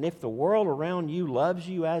 And if the world around you loves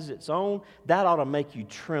you as its own, that ought to make you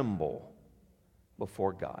tremble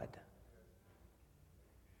before God.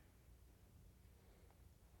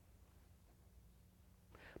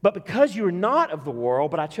 But because you are not of the world,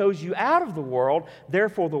 but I chose you out of the world,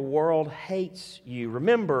 therefore the world hates you.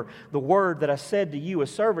 Remember the word that I said to you, a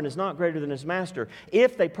servant is not greater than his master.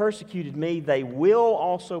 If they persecuted me, they will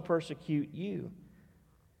also persecute you.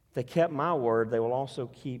 If they kept my word, they will also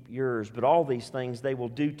keep yours. But all these things they will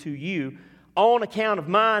do to you on account of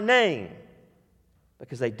my name,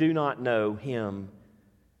 because they do not know him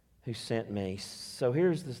who sent me. So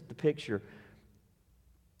here's the picture.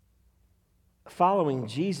 Following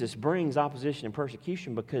Jesus brings opposition and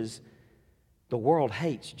persecution because the world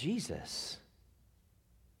hates Jesus.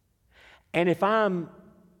 And if I'm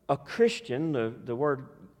a Christian, the word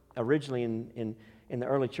originally in the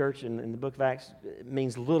early church and in the book of Acts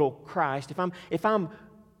means little Christ. If I'm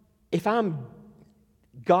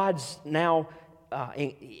God's now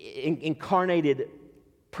incarnated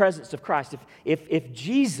presence of Christ, if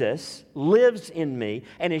Jesus lives in me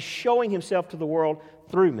and is showing himself to the world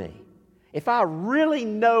through me, if I really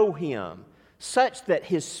know him such that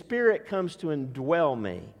his Spirit comes to indwell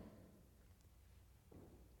me,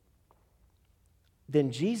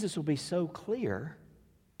 then Jesus will be so clear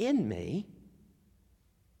in me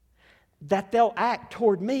that they'll act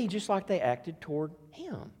toward me just like they acted toward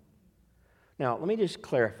him. Now, let me just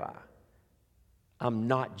clarify. I'm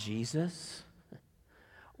not Jesus.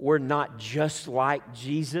 We're not just like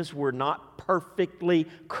Jesus. We're not perfectly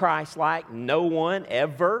Christ-like. No one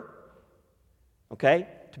ever. Okay?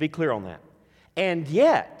 To be clear on that. And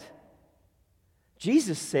yet,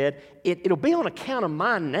 Jesus said, it'll be on account of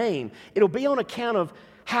my name. It'll be on account of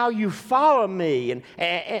how you follow me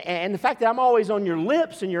and the fact that I'm always on your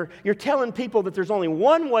lips and you're telling people that there's only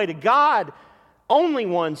one way to God, only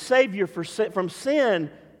one Savior from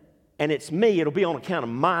sin, and it's me. It'll be on account of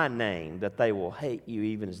my name that they will hate you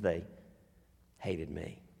even as they hated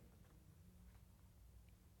me.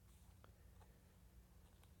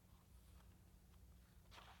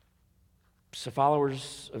 So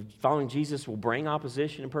following Jesus will bring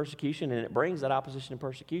opposition and persecution, and it brings that opposition and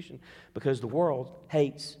persecution because the world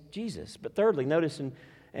hates Jesus. But thirdly, notice,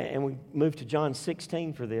 and we move to John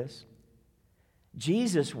 16 for this,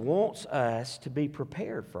 Jesus wants us to be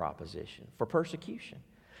prepared for opposition, for persecution.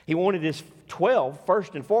 He wanted his 12,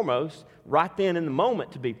 first and foremost, right then in the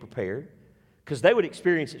moment to be prepared, because they would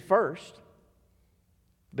experience it first.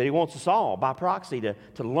 But he wants us all, by proxy, to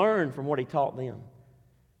learn from what he taught them.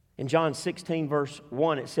 In John 16, verse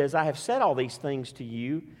 1, it says, I have said all these things to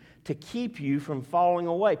you to keep you from falling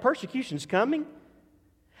away. Persecution's coming.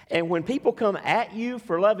 And when people come at you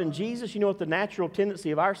for loving Jesus, you know what the natural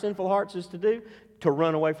tendency of our sinful hearts is to do? To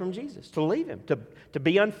run away from Jesus, to leave him, to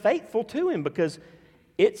be unfaithful to him, because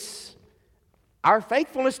it's our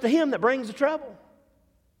faithfulness to him that brings the trouble.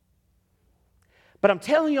 But I'm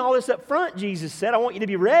telling you all this up front, Jesus said, I want you to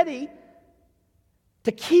be ready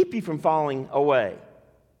to keep you from falling away.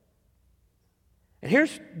 And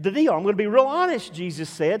here's the deal. I'm going to be real honest, Jesus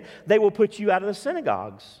said. They will put you out of the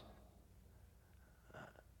synagogues.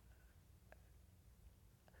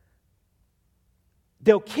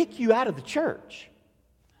 They'll kick you out of the church.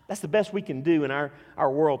 That's the best we can do in our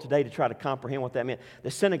world today to try to comprehend what that meant.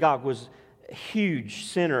 The synagogue was a huge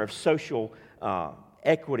center of social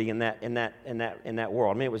equity in that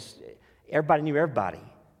world. I mean, it was everybody knew everybody.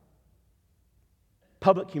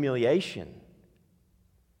 Public humiliation.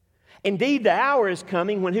 Indeed, the hour is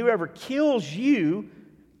coming when whoever kills you,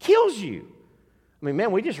 kills you. I mean,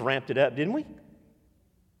 man, we just ramped it up, didn't we?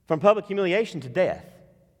 From public humiliation to death.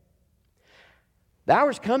 The hour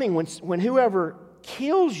is coming when whoever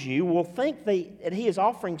kills you will think that he is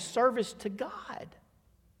offering service to God.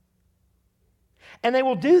 And they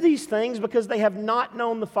will do these things because they have not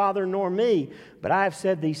known the Father nor me. But I have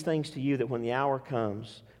said these things to you that when the hour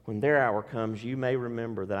comes, when their hour comes, you may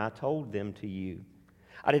remember that I told them to you.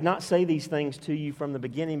 I did not say these things to you from the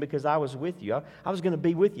beginning because I was with you. I was going to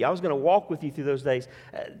be with you. I was going to walk with you through those days.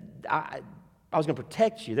 I was going to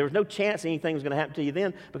protect you. There was no chance anything was going to happen to you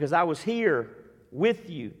then because I was here with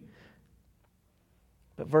you.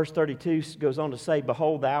 But verse 32 goes on to say,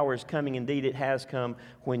 behold, the hour is coming, indeed it has come,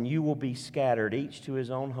 when you will be scattered, each to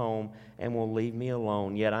his own home, and will leave me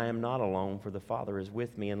alone. Yet I am not alone, for the Father is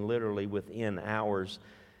with me, and literally within hours,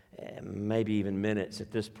 maybe even minutes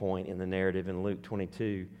at this point in the narrative in Luke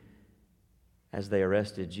 22, as they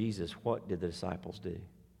arrested Jesus, what did the disciples do?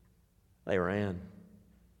 They ran.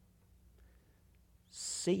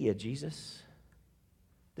 See ya, Jesus.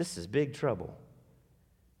 This is big trouble.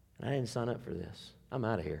 I didn't sign up for this. I'm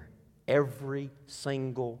out of here. Every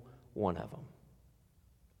single one of them.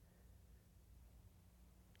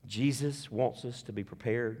 Jesus wants us to be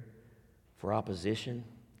prepared for opposition,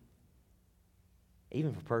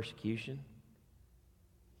 even for persecution,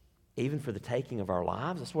 even for the taking of our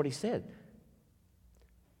lives. That's what he said.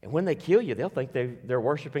 And when they kill you, they'll think they're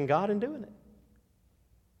worshiping God and doing it.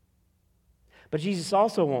 But Jesus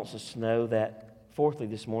also wants us to know that, fourthly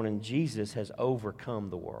this morning, Jesus has overcome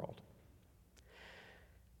the world.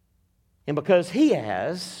 And because he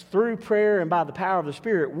has, through prayer and by the power of the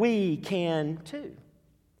Spirit, we can too.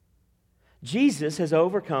 Jesus has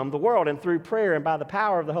overcome the world, and through prayer and by the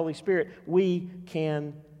power of the Holy Spirit, we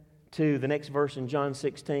can too. The next verse in John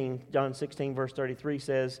 16 verse 33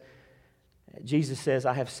 says, Jesus says,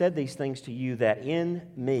 I have said these things to you that in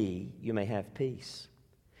me you may have peace.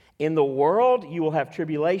 In the world you will have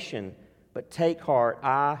tribulation, but take heart,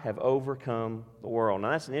 I have overcome the world.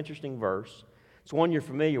 Now that's an interesting verse. It's one you're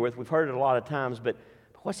familiar with. We've heard it a lot of times, but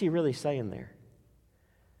what's he really saying there?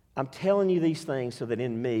 I'm telling you these things so that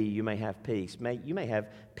in me you may have peace. You may have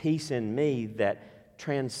peace in me that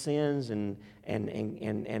transcends and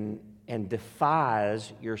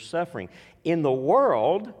defies your suffering. In the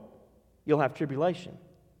world, you'll have tribulation.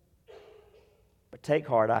 But take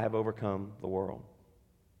heart, I have overcome the world.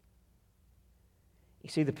 You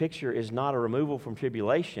see, the picture is not a removal from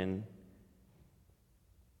tribulation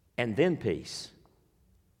and then peace.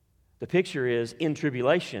 The picture is in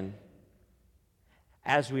tribulation,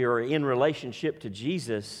 as we are in relationship to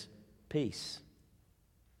Jesus, peace.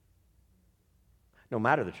 No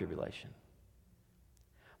matter the tribulation.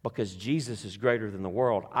 Because Jesus is greater than the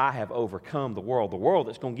world. I have overcome the world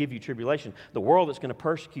that's going to give you tribulation, the world that's going to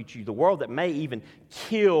persecute you, the world that may even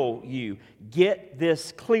kill you. Get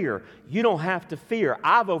this clear. You don't have to fear.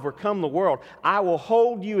 I've overcome the world. I will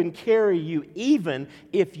hold you and carry you even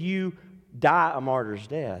if you die a martyr's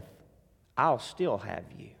death. I'll still have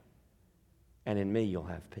you. And in me you'll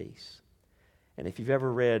have peace. And if you've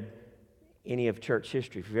ever read any of church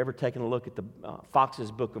history, if you've ever taken a look at the Fox's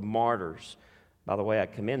Book of Martyrs, by the way, I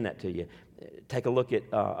commend that to you. Take a look at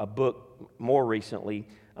a book more recently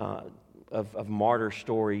of martyr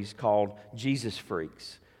stories called Jesus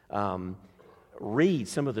Freaks. Read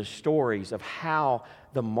some of the stories of how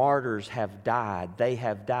the martyrs have died. They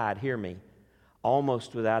have died, hear me,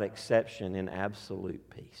 almost without exception in absolute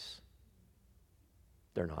peace.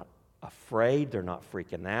 They're not afraid. They're not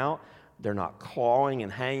freaking out. They're not clawing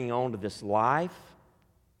and hanging on to this life.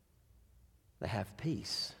 They have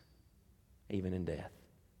peace, even in death.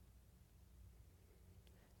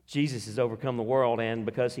 Jesus has overcome the world, and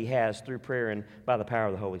because he has, through prayer and by the power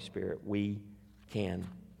of the Holy Spirit, we can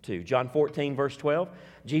too. John 14, verse 12,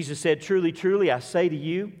 Jesus said, truly, truly, I say to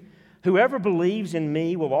you, whoever believes in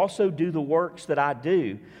me will also do the works that I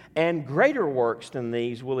do, and greater works than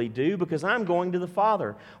these will he do, because I'm going to the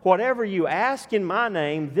Father. Whatever you ask in my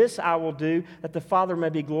name, this I will do, that the Father may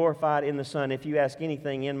be glorified in the Son. If you ask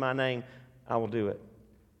anything in my name, I will do it.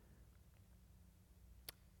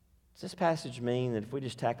 Does this passage mean that if we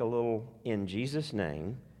just tack a little in Jesus'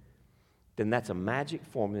 name, then that's a magic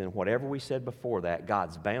formula, and whatever we said before that,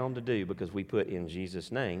 God's bound to do because we put in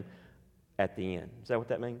Jesus' name at the end? Is that what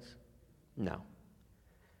that means? No.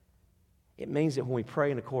 It means that when we pray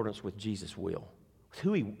in accordance with Jesus' will, with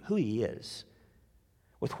who he is,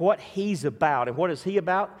 with what he's about, and what is he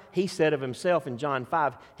about? He said of himself in John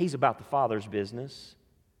 5, he's about the Father's business.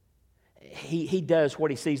 He does what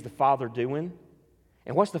he sees the Father doing.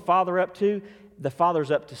 And what's the Father up to? The Father's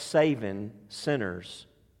up to saving sinners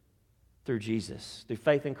through Jesus, through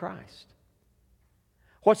faith in Christ.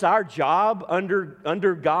 What's our job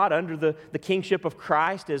under God, under the kingship of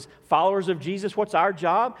Christ as followers of Jesus? What's our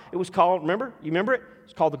job? It was called, remember? You remember it?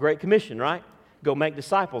 It's called the Great Commission, right? Go make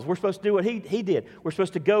disciples. We're supposed to do what he did. We're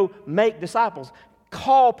supposed to go make disciples.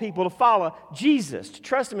 Call people to follow Jesus, to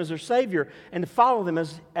trust him as their Savior, and to follow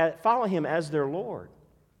him as their Lord.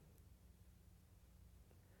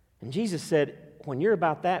 And Jesus said, when you're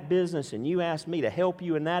about that business and you ask me to help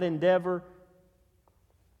you in that endeavor,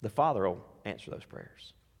 the Father will answer those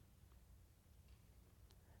prayers.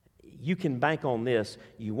 You can bank on this.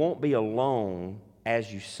 You won't be alone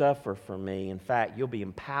as you suffer for me. In fact, you'll be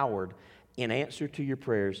empowered in answer to your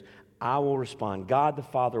prayers. I will respond. God the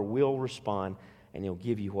Father will respond, and he'll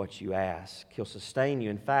give you what you ask. He'll sustain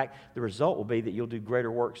you. In fact, the result will be that you'll do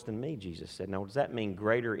greater works than me, Jesus said. Now, does that mean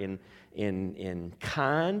greater in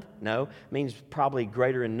kind? No. It means probably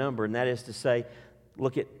greater in number, and that is to say,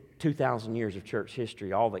 look at 2,000 years of church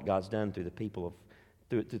history, all that God's done through the people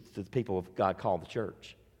of God called the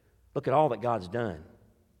church. Look at all that God's done.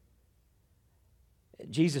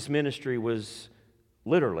 Jesus' ministry was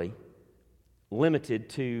literally limited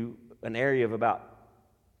to an area of about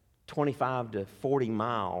 25 to 40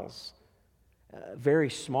 miles, a very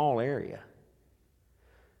small area.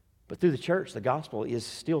 But through the church, the gospel is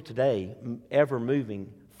still today ever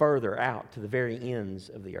moving further out to the very ends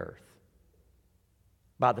of the earth.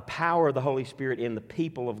 By the power of the Holy Spirit in the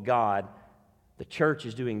people of God, the church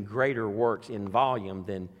is doing greater works in volume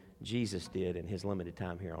than Jesus did in his limited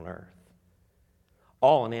time here on earth.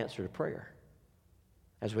 All in answer to prayer.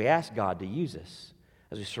 As we ask God to use us,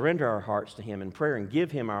 as we surrender our hearts to him in prayer and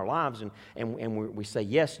give him our lives, and we say,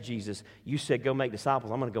 yes, Jesus, you said go make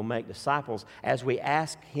disciples. I'm going to go make disciples. As we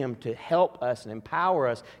ask him to help us and empower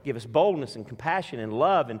us, give us boldness and compassion and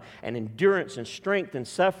love and endurance and strength and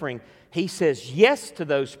suffering, he says yes to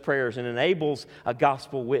those prayers and enables a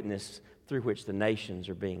gospel witness through which the nations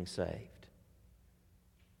are being saved.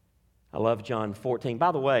 I love John 14.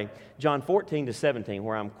 By the way, John 14 to 17,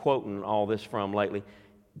 where I'm quoting all this from lately,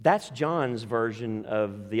 that's John's version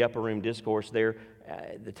of the upper room discourse there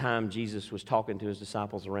at the time Jesus was talking to his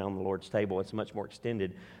disciples around the Lord's table. It's a much more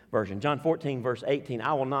extended version. John 14, verse 18,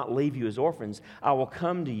 I will not leave you as orphans. I will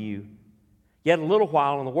come to you. Yet a little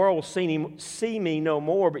while, and the world will see me no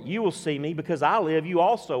more, but you will see me. Because I live, you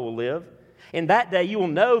also will live. In that day you will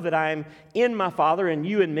know that I am in my Father, and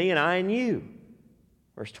you in me, and I in you.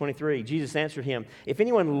 Verse 23, Jesus answered him, if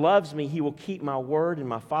anyone loves me, he will keep my word, and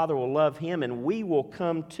my Father will love him, and we will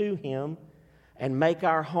come to him and make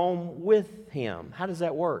our home with him. How does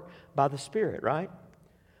that work? By the Spirit, right?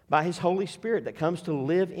 By his Holy Spirit that comes to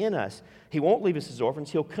live in us. He won't leave us as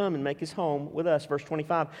orphans. He'll come and make his home with us. Verse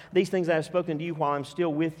 25, these things I have spoken to you while I'm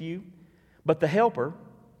still with you. But the Helper,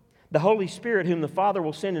 the Holy Spirit, whom the Father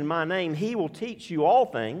will send in my name, he will teach you all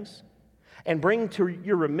things and bring to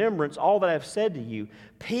your remembrance all that I have said to you.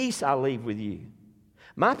 Peace I leave with you.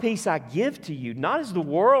 My peace I give to you. Not as the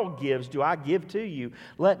world gives do I give to you.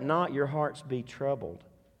 Let not your hearts be troubled.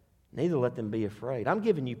 Neither let them be afraid. I'm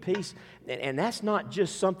giving you peace. And that's not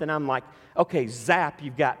just something I'm like, okay, zap,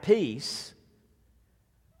 you've got peace.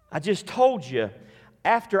 I just told you,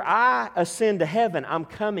 after I ascend to heaven, I'm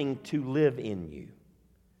coming to live in you.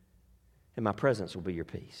 And my presence will be your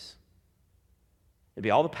peace. It'll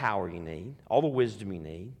be all the power you need, all the wisdom you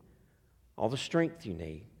need, all the strength you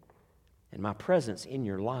need. And my presence in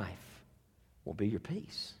your life will be your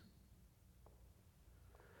peace.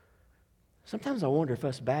 Sometimes I wonder if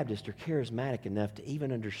us Baptists are charismatic enough to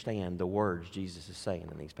even understand the words Jesus is saying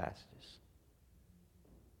in these passages.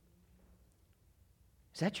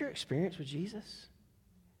 Is that your experience with Jesus?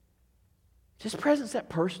 Is his presence that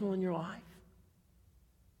personal in your life?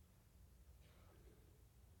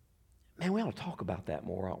 Man, we ought to talk about that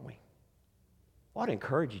more, aren't we? We ought to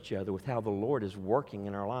encourage each other with how the Lord is working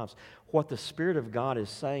in our lives, what the Spirit of God is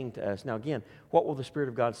saying to us. Now again, what will the Spirit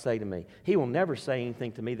of God say to me? He will never say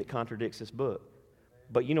anything to me that contradicts this book.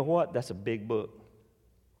 But you know what? That's a big book.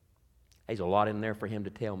 There's a lot in there for him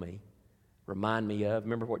to tell me, remind me of.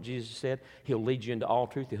 Remember what Jesus said? He'll lead you into all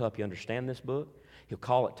truth. He'll help you understand this book. He'll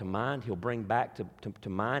call it to mind. He'll bring back to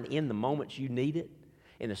mind in the moments you need it,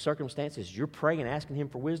 in the circumstances you're praying and asking Him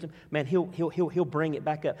for wisdom. Man, He'll bring it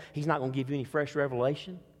back up. He's not going to give you any fresh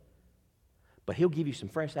revelation, but He'll give you some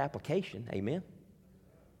fresh application. Amen?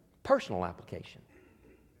 Personal application.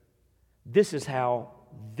 This is how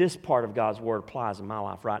this part of God's Word applies in my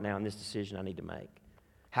life right now in this decision I need to make.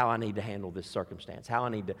 How I need to handle this circumstance. How I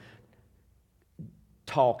need to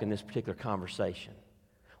talk in this particular conversation.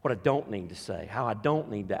 What I don't need to say. How I don't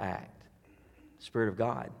need to act. The Spirit of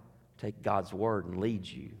God, take God's Word and lead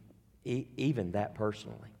you. Even that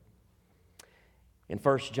personally. In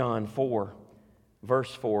 1 John 4,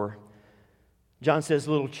 verse 4, John says,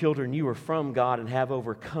 little children, you are from God and have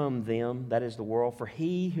overcome them, that is the world, for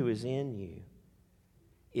He who is in you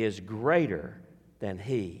is greater than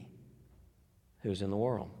he who is in the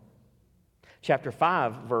world. Chapter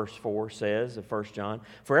 5, verse 4 says of 1 John,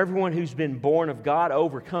 for everyone who's been born of God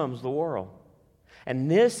overcomes the world. And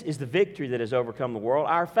this is the victory that has overcome the world,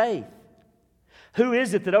 our faith. Who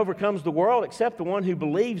is it that overcomes the world except the one who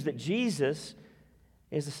believes that Jesus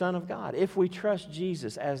is the Son of God? If we trust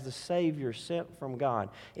Jesus as the Savior sent from God,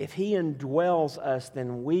 if He indwells us,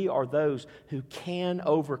 then we are those who can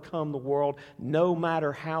overcome the world no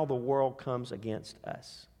matter how the world comes against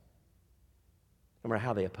us. No matter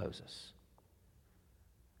how they oppose us.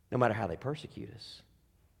 No matter how they persecute us.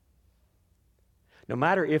 No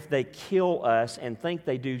matter if they kill us and think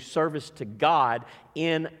they do service to God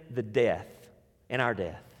in the death, in our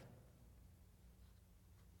death.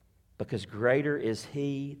 Because greater is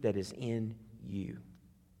He that is in you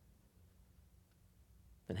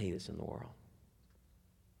than he that's in the world.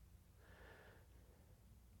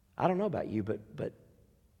 I don't know about you, but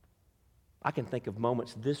I can think of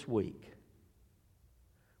moments this week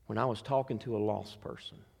when I was talking to a lost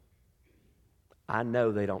person. I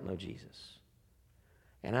know they don't know Jesus.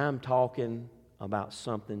 And I'm talking about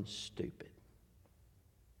something stupid.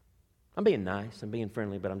 I'm being nice, I'm being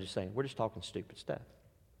friendly, but I'm just saying, we're just talking stupid stuff.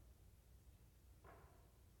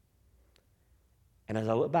 And as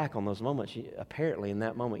I look back on those moments, apparently in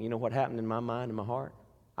that moment, you know what happened in my mind and my heart?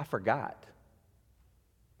 I forgot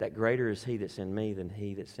that greater is He that's in me than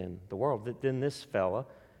he that's in the world, than this fella.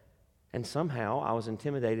 And somehow I was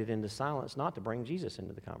intimidated into silence not to bring Jesus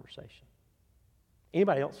into the conversation.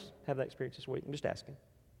 Anybody else have that experience this week? I'm just asking.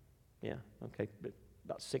 Yeah, okay. But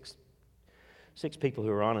about six people who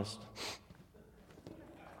are honest.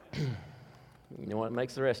 You know what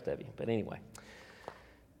makes the rest of you. But anyway.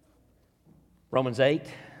 Romans 8.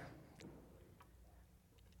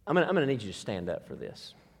 I'm going to need you to stand up for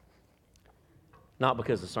this. Not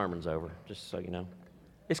because the sermon's over, just so you know.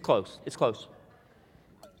 It's close. It's close.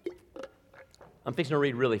 I'm fixing to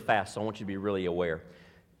read really fast, so I want you to be really aware.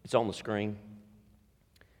 It's on the screen.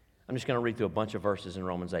 I'm just going to read through a bunch of verses in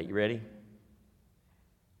Romans 8. You ready?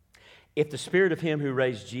 If the Spirit of Him who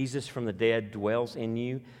raised Jesus from the dead dwells in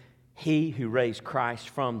you, He who raised Christ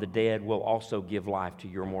from the dead will also give life to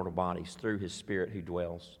your mortal bodies through His Spirit who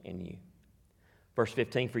dwells in you. Verse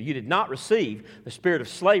 15, for you did not receive the spirit of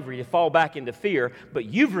slavery to fall back into fear, but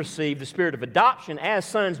you've received the spirit of adoption as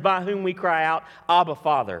sons by whom we cry out, Abba,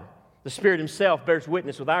 Father. The Spirit Himself bears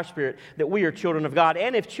witness with our spirit that we are children of God,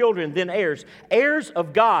 and if children, then heirs, heirs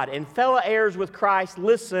of God, and fellow heirs with Christ,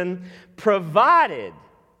 listen, provided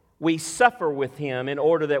we suffer with Him in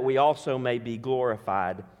order that we also may be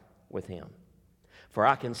glorified with Him. For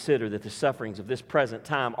I consider that the sufferings of this present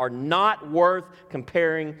time are not worth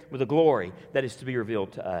comparing with the glory that is to be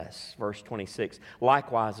revealed to us. Verse 26,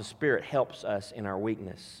 likewise the Spirit helps us in our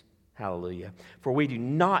weakness. Hallelujah. For we do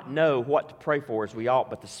not know what to pray for as we ought,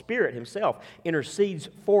 but the Spirit Himself intercedes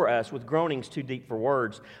for us with groanings too deep for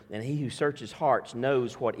words. And He who searches hearts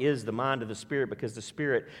knows what is the mind of the Spirit, because the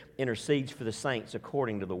Spirit intercedes for the saints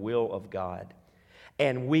according to the will of God.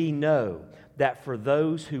 And we know that for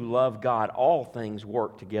those who love God, all things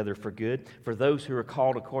work together for good. For those who are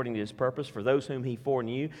called according to His purpose, for those whom He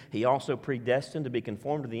foreknew, He also predestined to be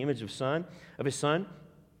conformed to the image of His Son,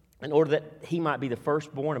 in order that He might be the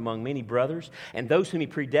firstborn among many brothers. And those whom He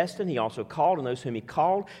predestined, He also called. And those whom He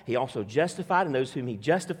called, He also justified. And those whom He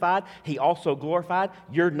justified, He also glorified.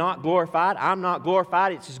 You're not glorified. I'm not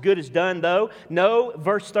glorified. It's as good as done, though. No,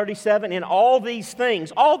 verse 37, in all these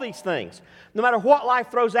things, no matter what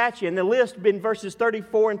life throws at you, and the list in verses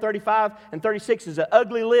 34 and 35 and 36 is an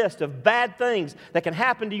ugly list of bad things that can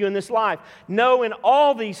happen to you in this life. No, in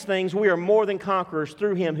all these things we are more than conquerors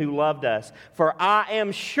through Him who loved us. For I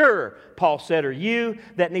am sure, Paul said, are you,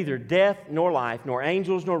 that neither death nor life, nor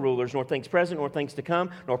angels nor rulers, nor things present nor things to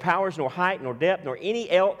come, nor powers nor height nor depth, nor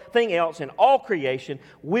anything else in all creation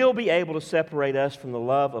will be able to separate us from the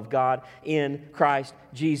love of God in Christ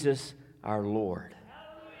Jesus our Lord.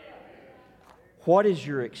 What is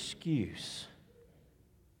your excuse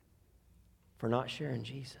for not sharing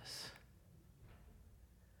Jesus?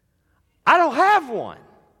 I don't have one.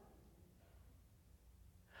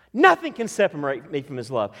 Nothing can separate me from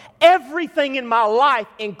His love. Everything in my life,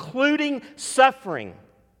 including suffering,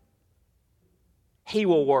 He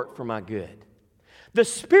will work for my good. The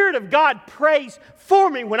Spirit of God prays for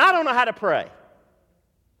me when I don't know how to pray.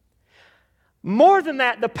 More than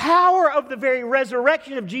that, the power of the very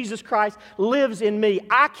resurrection of Jesus Christ lives in me.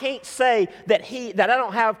 I can't say that I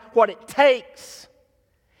don't have what it takes.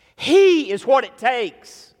 He is what it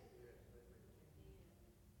takes.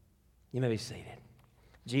 You may be seated.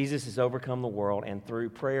 Jesus has overcome the world, and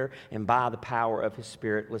through prayer and by the power of His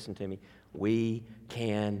Spirit, listen to me, we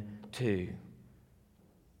can too.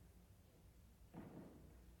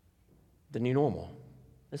 The new normal.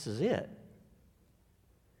 This is it.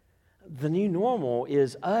 The new normal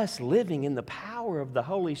is us living in the power of the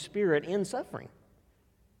Holy Spirit in suffering.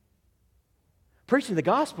 Preaching the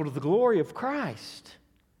gospel to the glory of Christ,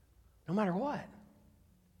 no matter what.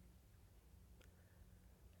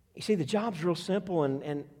 You see, the job's real simple,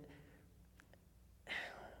 and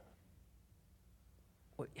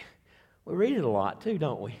we read it a lot too,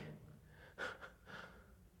 don't we?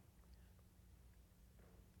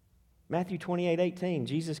 Matthew 28:18,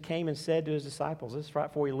 Jesus came and said to His disciples, this is right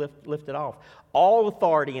before He lifted off, all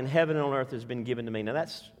authority in heaven and on earth has been given to me. Now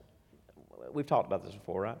we've talked about this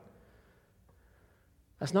before, right?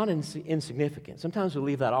 That's not insignificant. Sometimes we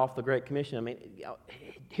leave that off the Great Commission. I mean,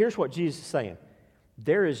 here's what Jesus is saying.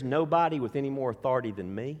 There is nobody with any more authority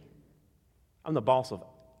than me. I'm the boss of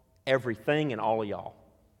everything and all of y'all.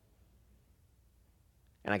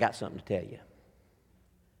 And I got something to tell you.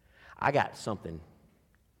 I got something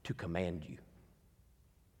to command you.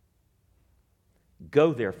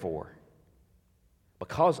 Go, therefore,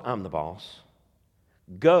 because I'm the boss,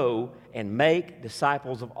 go and make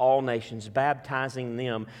disciples of all nations, baptizing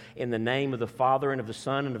them in the name of the Father and of the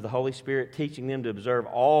Son and of the Holy Spirit, teaching them to observe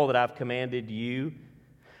all that I've commanded you.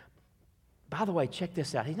 By the way, check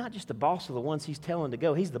this out. He's not just the boss of the ones He's telling to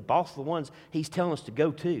go. He's the boss of the ones He's telling us to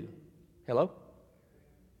go to. Hello?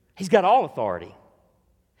 He's got all authority.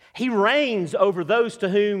 He reigns over those to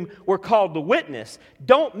whom we're called to witness.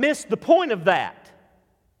 Don't miss the point of that.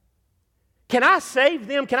 Can I save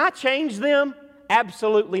them? Can I change them?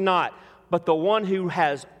 Absolutely not. But the one who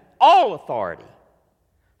has all authority,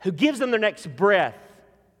 who gives them their next breath,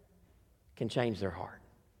 can change their heart.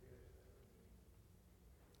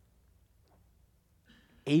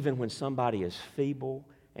 Even when somebody is feeble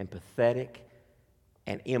and pathetic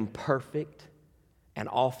and imperfect and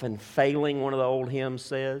often failing, one of the old hymns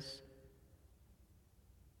says.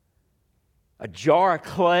 A jar of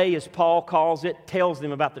clay, as Paul calls it, tells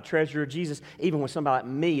them about the treasure of Jesus. Even when somebody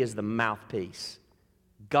like me is the mouthpiece,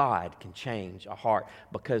 God can change a heart.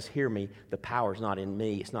 Because, hear me, the power's not in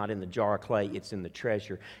me. It's not in the jar of clay. It's in the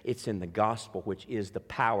treasure. It's in the gospel, which is the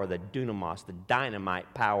power, the dunamis, the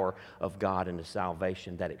dynamite power of God into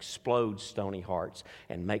salvation that explodes stony hearts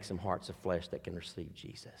and makes them hearts of flesh that can receive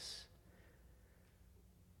Jesus.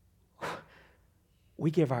 We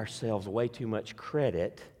give ourselves way too much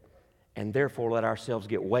credit and therefore let ourselves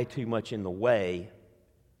get way too much in the way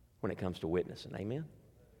when it comes to witnessing. Amen?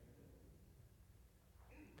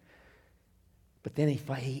 But then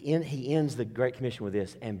he ends the Great Commission with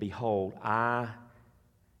this, and behold,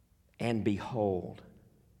 behold.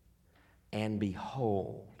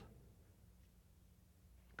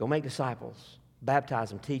 Go make disciples, baptize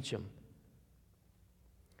them, teach them.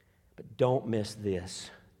 But don't miss this.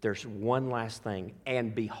 There's one last thing.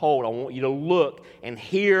 And behold, I want you to look and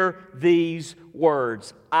hear these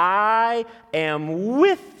words. I am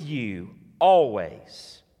with you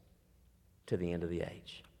always to the end of the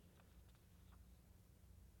age.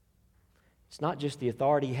 It's not just the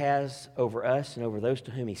authority He has over us and over those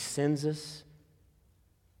to whom He sends us.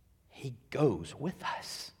 He goes with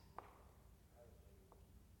us.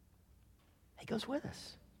 He goes with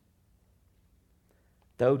us.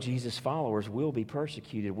 Though Jesus' followers will be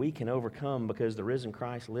persecuted, we can overcome because the risen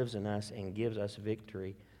Christ lives in us and gives us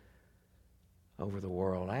victory over the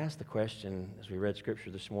world. I asked the question as we read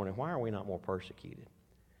Scripture this morning, why are we not more persecuted?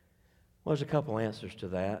 Well, there's a couple answers to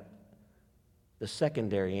that. The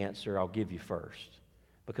secondary answer I'll give you first,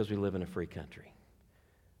 because we live in a free country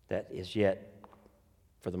that is yet,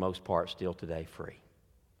 for the most part, still today free.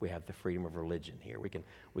 We have the freedom of religion here. We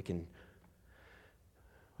can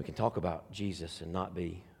talk about Jesus and not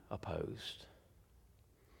be opposed.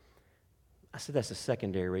 I said that's a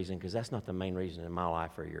secondary reason because that's not the main reason in my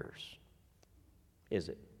life or yours. Is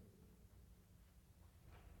it?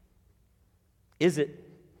 Is it?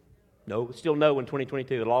 No. Still no in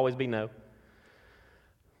 2022. It'll always be no.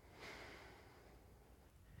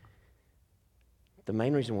 The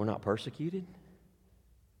main reason we're not persecuted,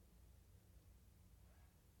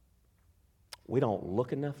 we don't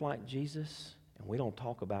look enough like Jesus, and we don't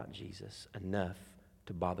talk about Jesus enough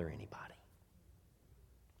to bother anybody.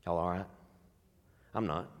 Y'all all right? I'm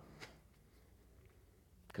not.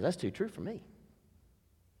 Because that's too true for me.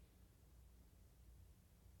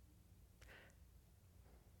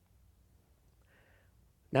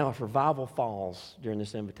 Now, if revival falls during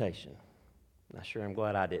this invitation, not sure I'm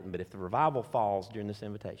glad I didn't, but if the revival falls during this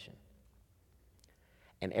invitation,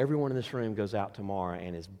 and everyone in this room goes out tomorrow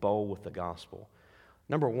and is bold with the gospel,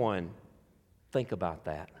 number one, think about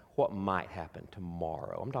that. What might happen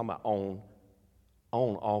tomorrow? I'm talking about on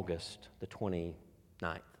August the 29th.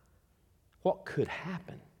 What could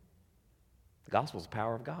happen? The gospel is the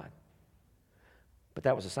power of God. But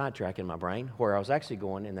that was a sidetrack in my brain. Where I was actually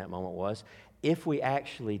going in that moment was, if we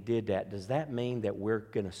actually did that, does that mean that we're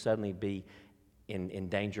going to suddenly be in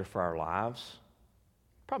danger for our lives?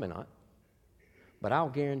 Probably not. But I'll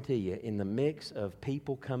guarantee you, in the mix of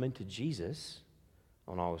people coming to Jesus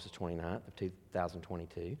on August the 29th of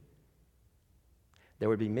 2022, there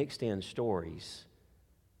would be mixed in stories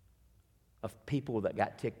of people that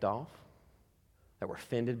got ticked off, that were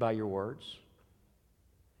offended by your words,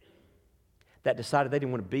 that decided they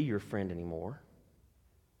didn't want to be your friend anymore.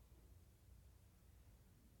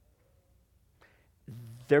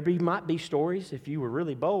 There might be stories, if you were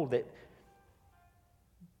really bold, that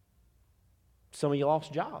some of you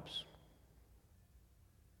lost jobs.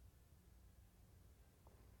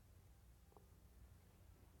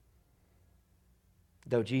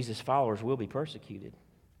 Though Jesus' followers will be persecuted,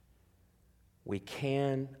 we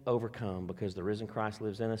can overcome because the risen Christ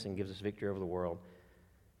lives in us and gives us victory over the world.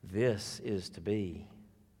 This is to be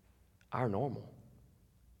our normal.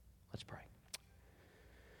 Let's pray.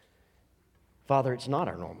 Father, it's not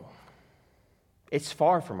our normal. It's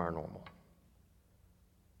far from our normal.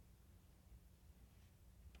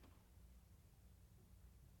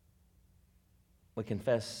 We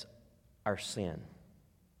confess our sin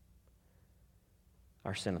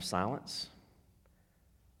of silence,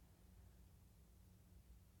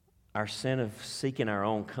 our sin of seeking our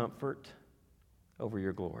own comfort over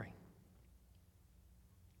your glory,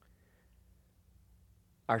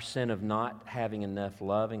 our sin of not having enough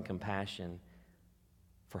love and compassion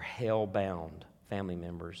for hell-bound family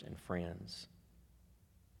members and friends,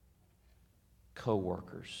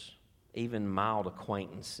 co-workers, even mild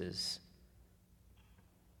acquaintances,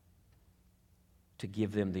 to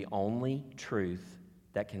give them the only truth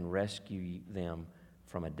that can rescue them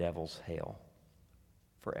from a devil's hell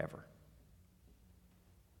forever.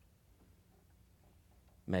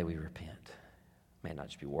 May we repent. May it not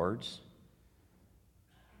just be words,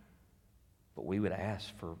 but we would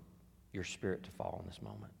ask for your Spirit to fall in this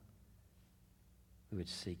moment. We would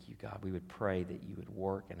seek you, God. We would pray that you would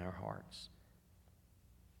work in our hearts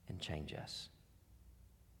and change us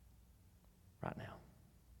right now.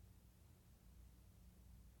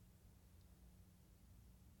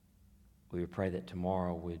 We would pray that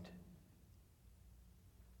tomorrow would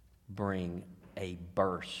bring a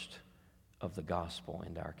burst of the gospel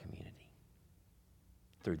into our community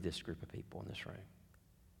through this group of people in this room.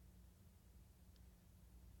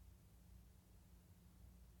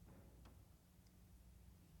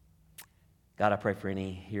 God, I pray for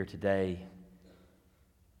any here today,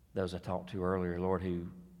 those I talked to earlier, Lord, who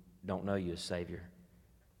don't know you as Savior.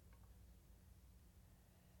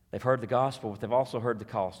 They've heard the gospel, but they've also heard the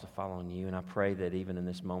cost of following you, and I pray that even in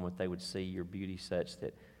this moment they would see your beauty such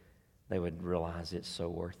that they would realize it's so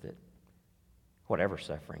worth it. Whatever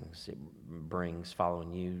sufferings it brings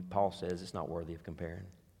following you, Paul says it's not worthy of comparing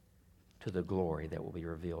to the glory that will be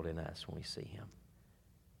revealed in us when we see him.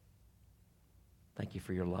 Thank you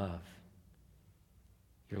for your love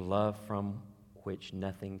from which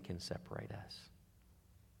nothing can separate us.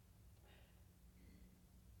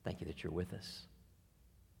 Thank you that you're with us.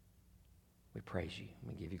 We praise you.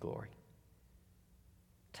 We give you glory.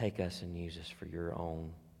 Take us and use us for your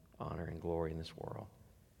own honor and glory in this world.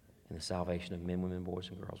 In the salvation of men, women, boys,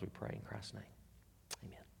 and girls, we pray in Christ's name.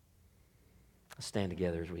 Amen. Let's stand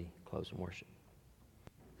together as we close in worship.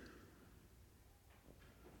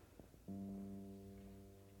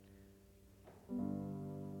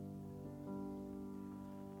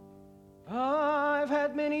 I've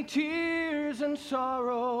had many tears and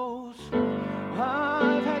sorrows.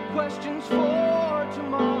 I've had questions for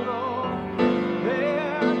tomorrow. There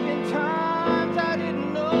have been times I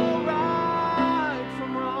didn't know right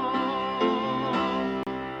from wrong.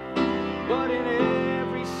 But in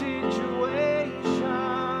every situation,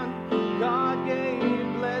 God gave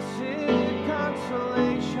blessed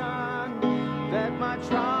consolation that my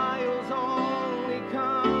trials only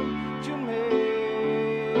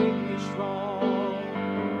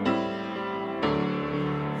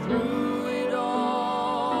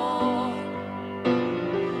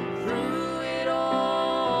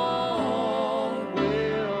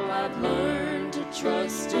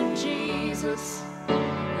Jesus.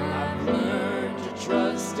 I've learned to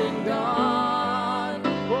trust in God.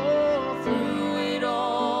 Oh, through it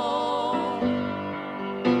all.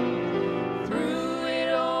 Through it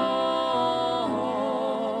all,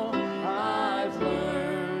 I've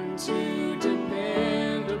learned to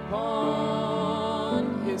depend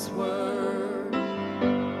upon His word.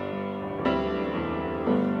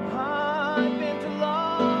 I've been to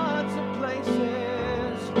lots of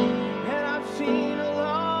places, and I've seen a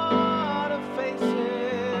lot of faces.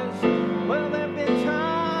 Well, there've been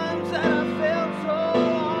times that I felt so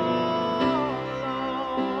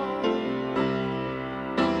alone.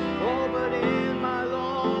 Oh, but in my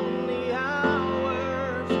lonely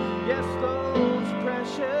hours, yes, those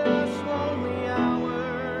precious lonely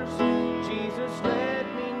hours, Jesus let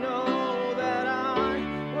me know that I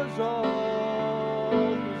was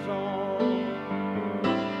all His own.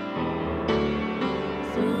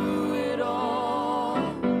 Through it all,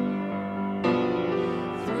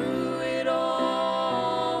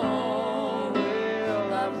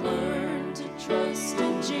 well, I've learned to trust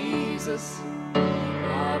in Jesus.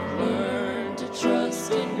 I've learned to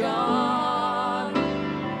trust in God.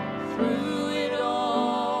 Through it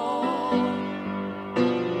all,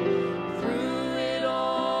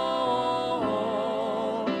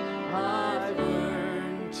 I've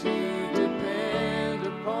learned to depend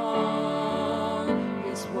upon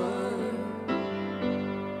His word.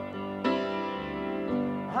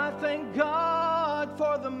 I thank God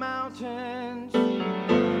for the mountains,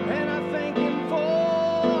 and I thank Him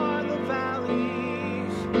for the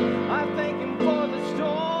valleys. I thank Him for the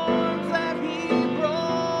storms that He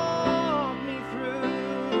brought me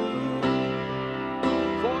through.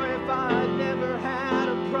 For if I'd never had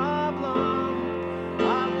a problem,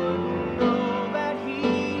 I wouldn't know that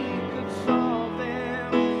He could solve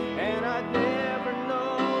them, and I'd never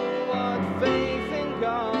know what faith in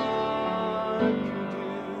God can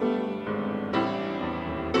do.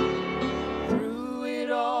 Through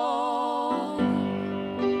it all,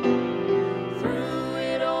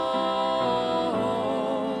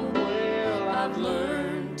 well, I've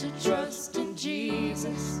learned to trust in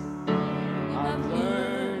Jesus. I've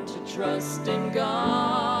learned to trust in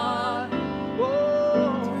God.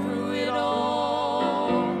 Oh, through it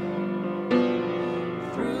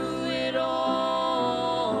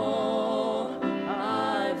all,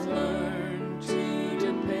 I've learned to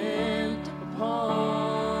depend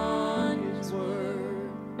upon His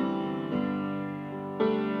word.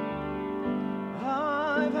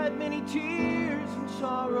 I've had many tears and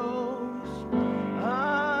sorrows.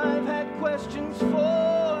 I've had questions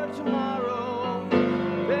for tomorrow.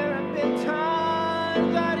 There have been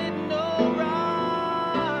times I didn't know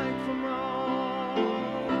right from wrong.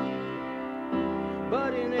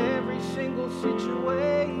 But in every single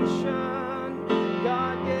situation,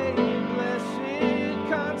 God gave blessed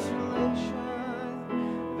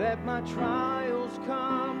consolation that my trials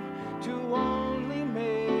come to only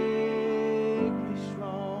make me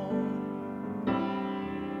strong.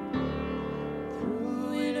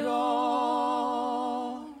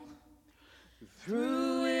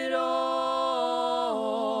 Through it all,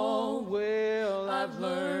 well, I've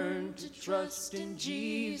learned to trust in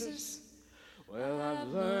Jesus. Well, I've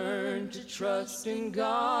learned to trust in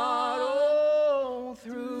God. Oh,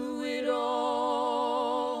 through it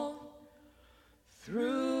all,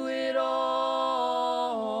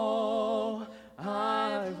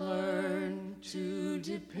 I've learned to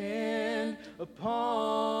depend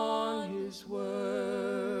upon His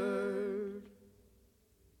word.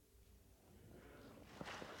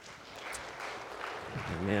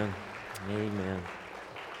 Amen. Amen.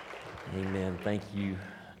 Amen. Thank you,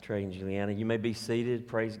 Trey and Juliana. You may be seated.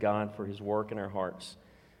 Praise God for His work in our hearts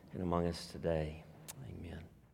and among us today.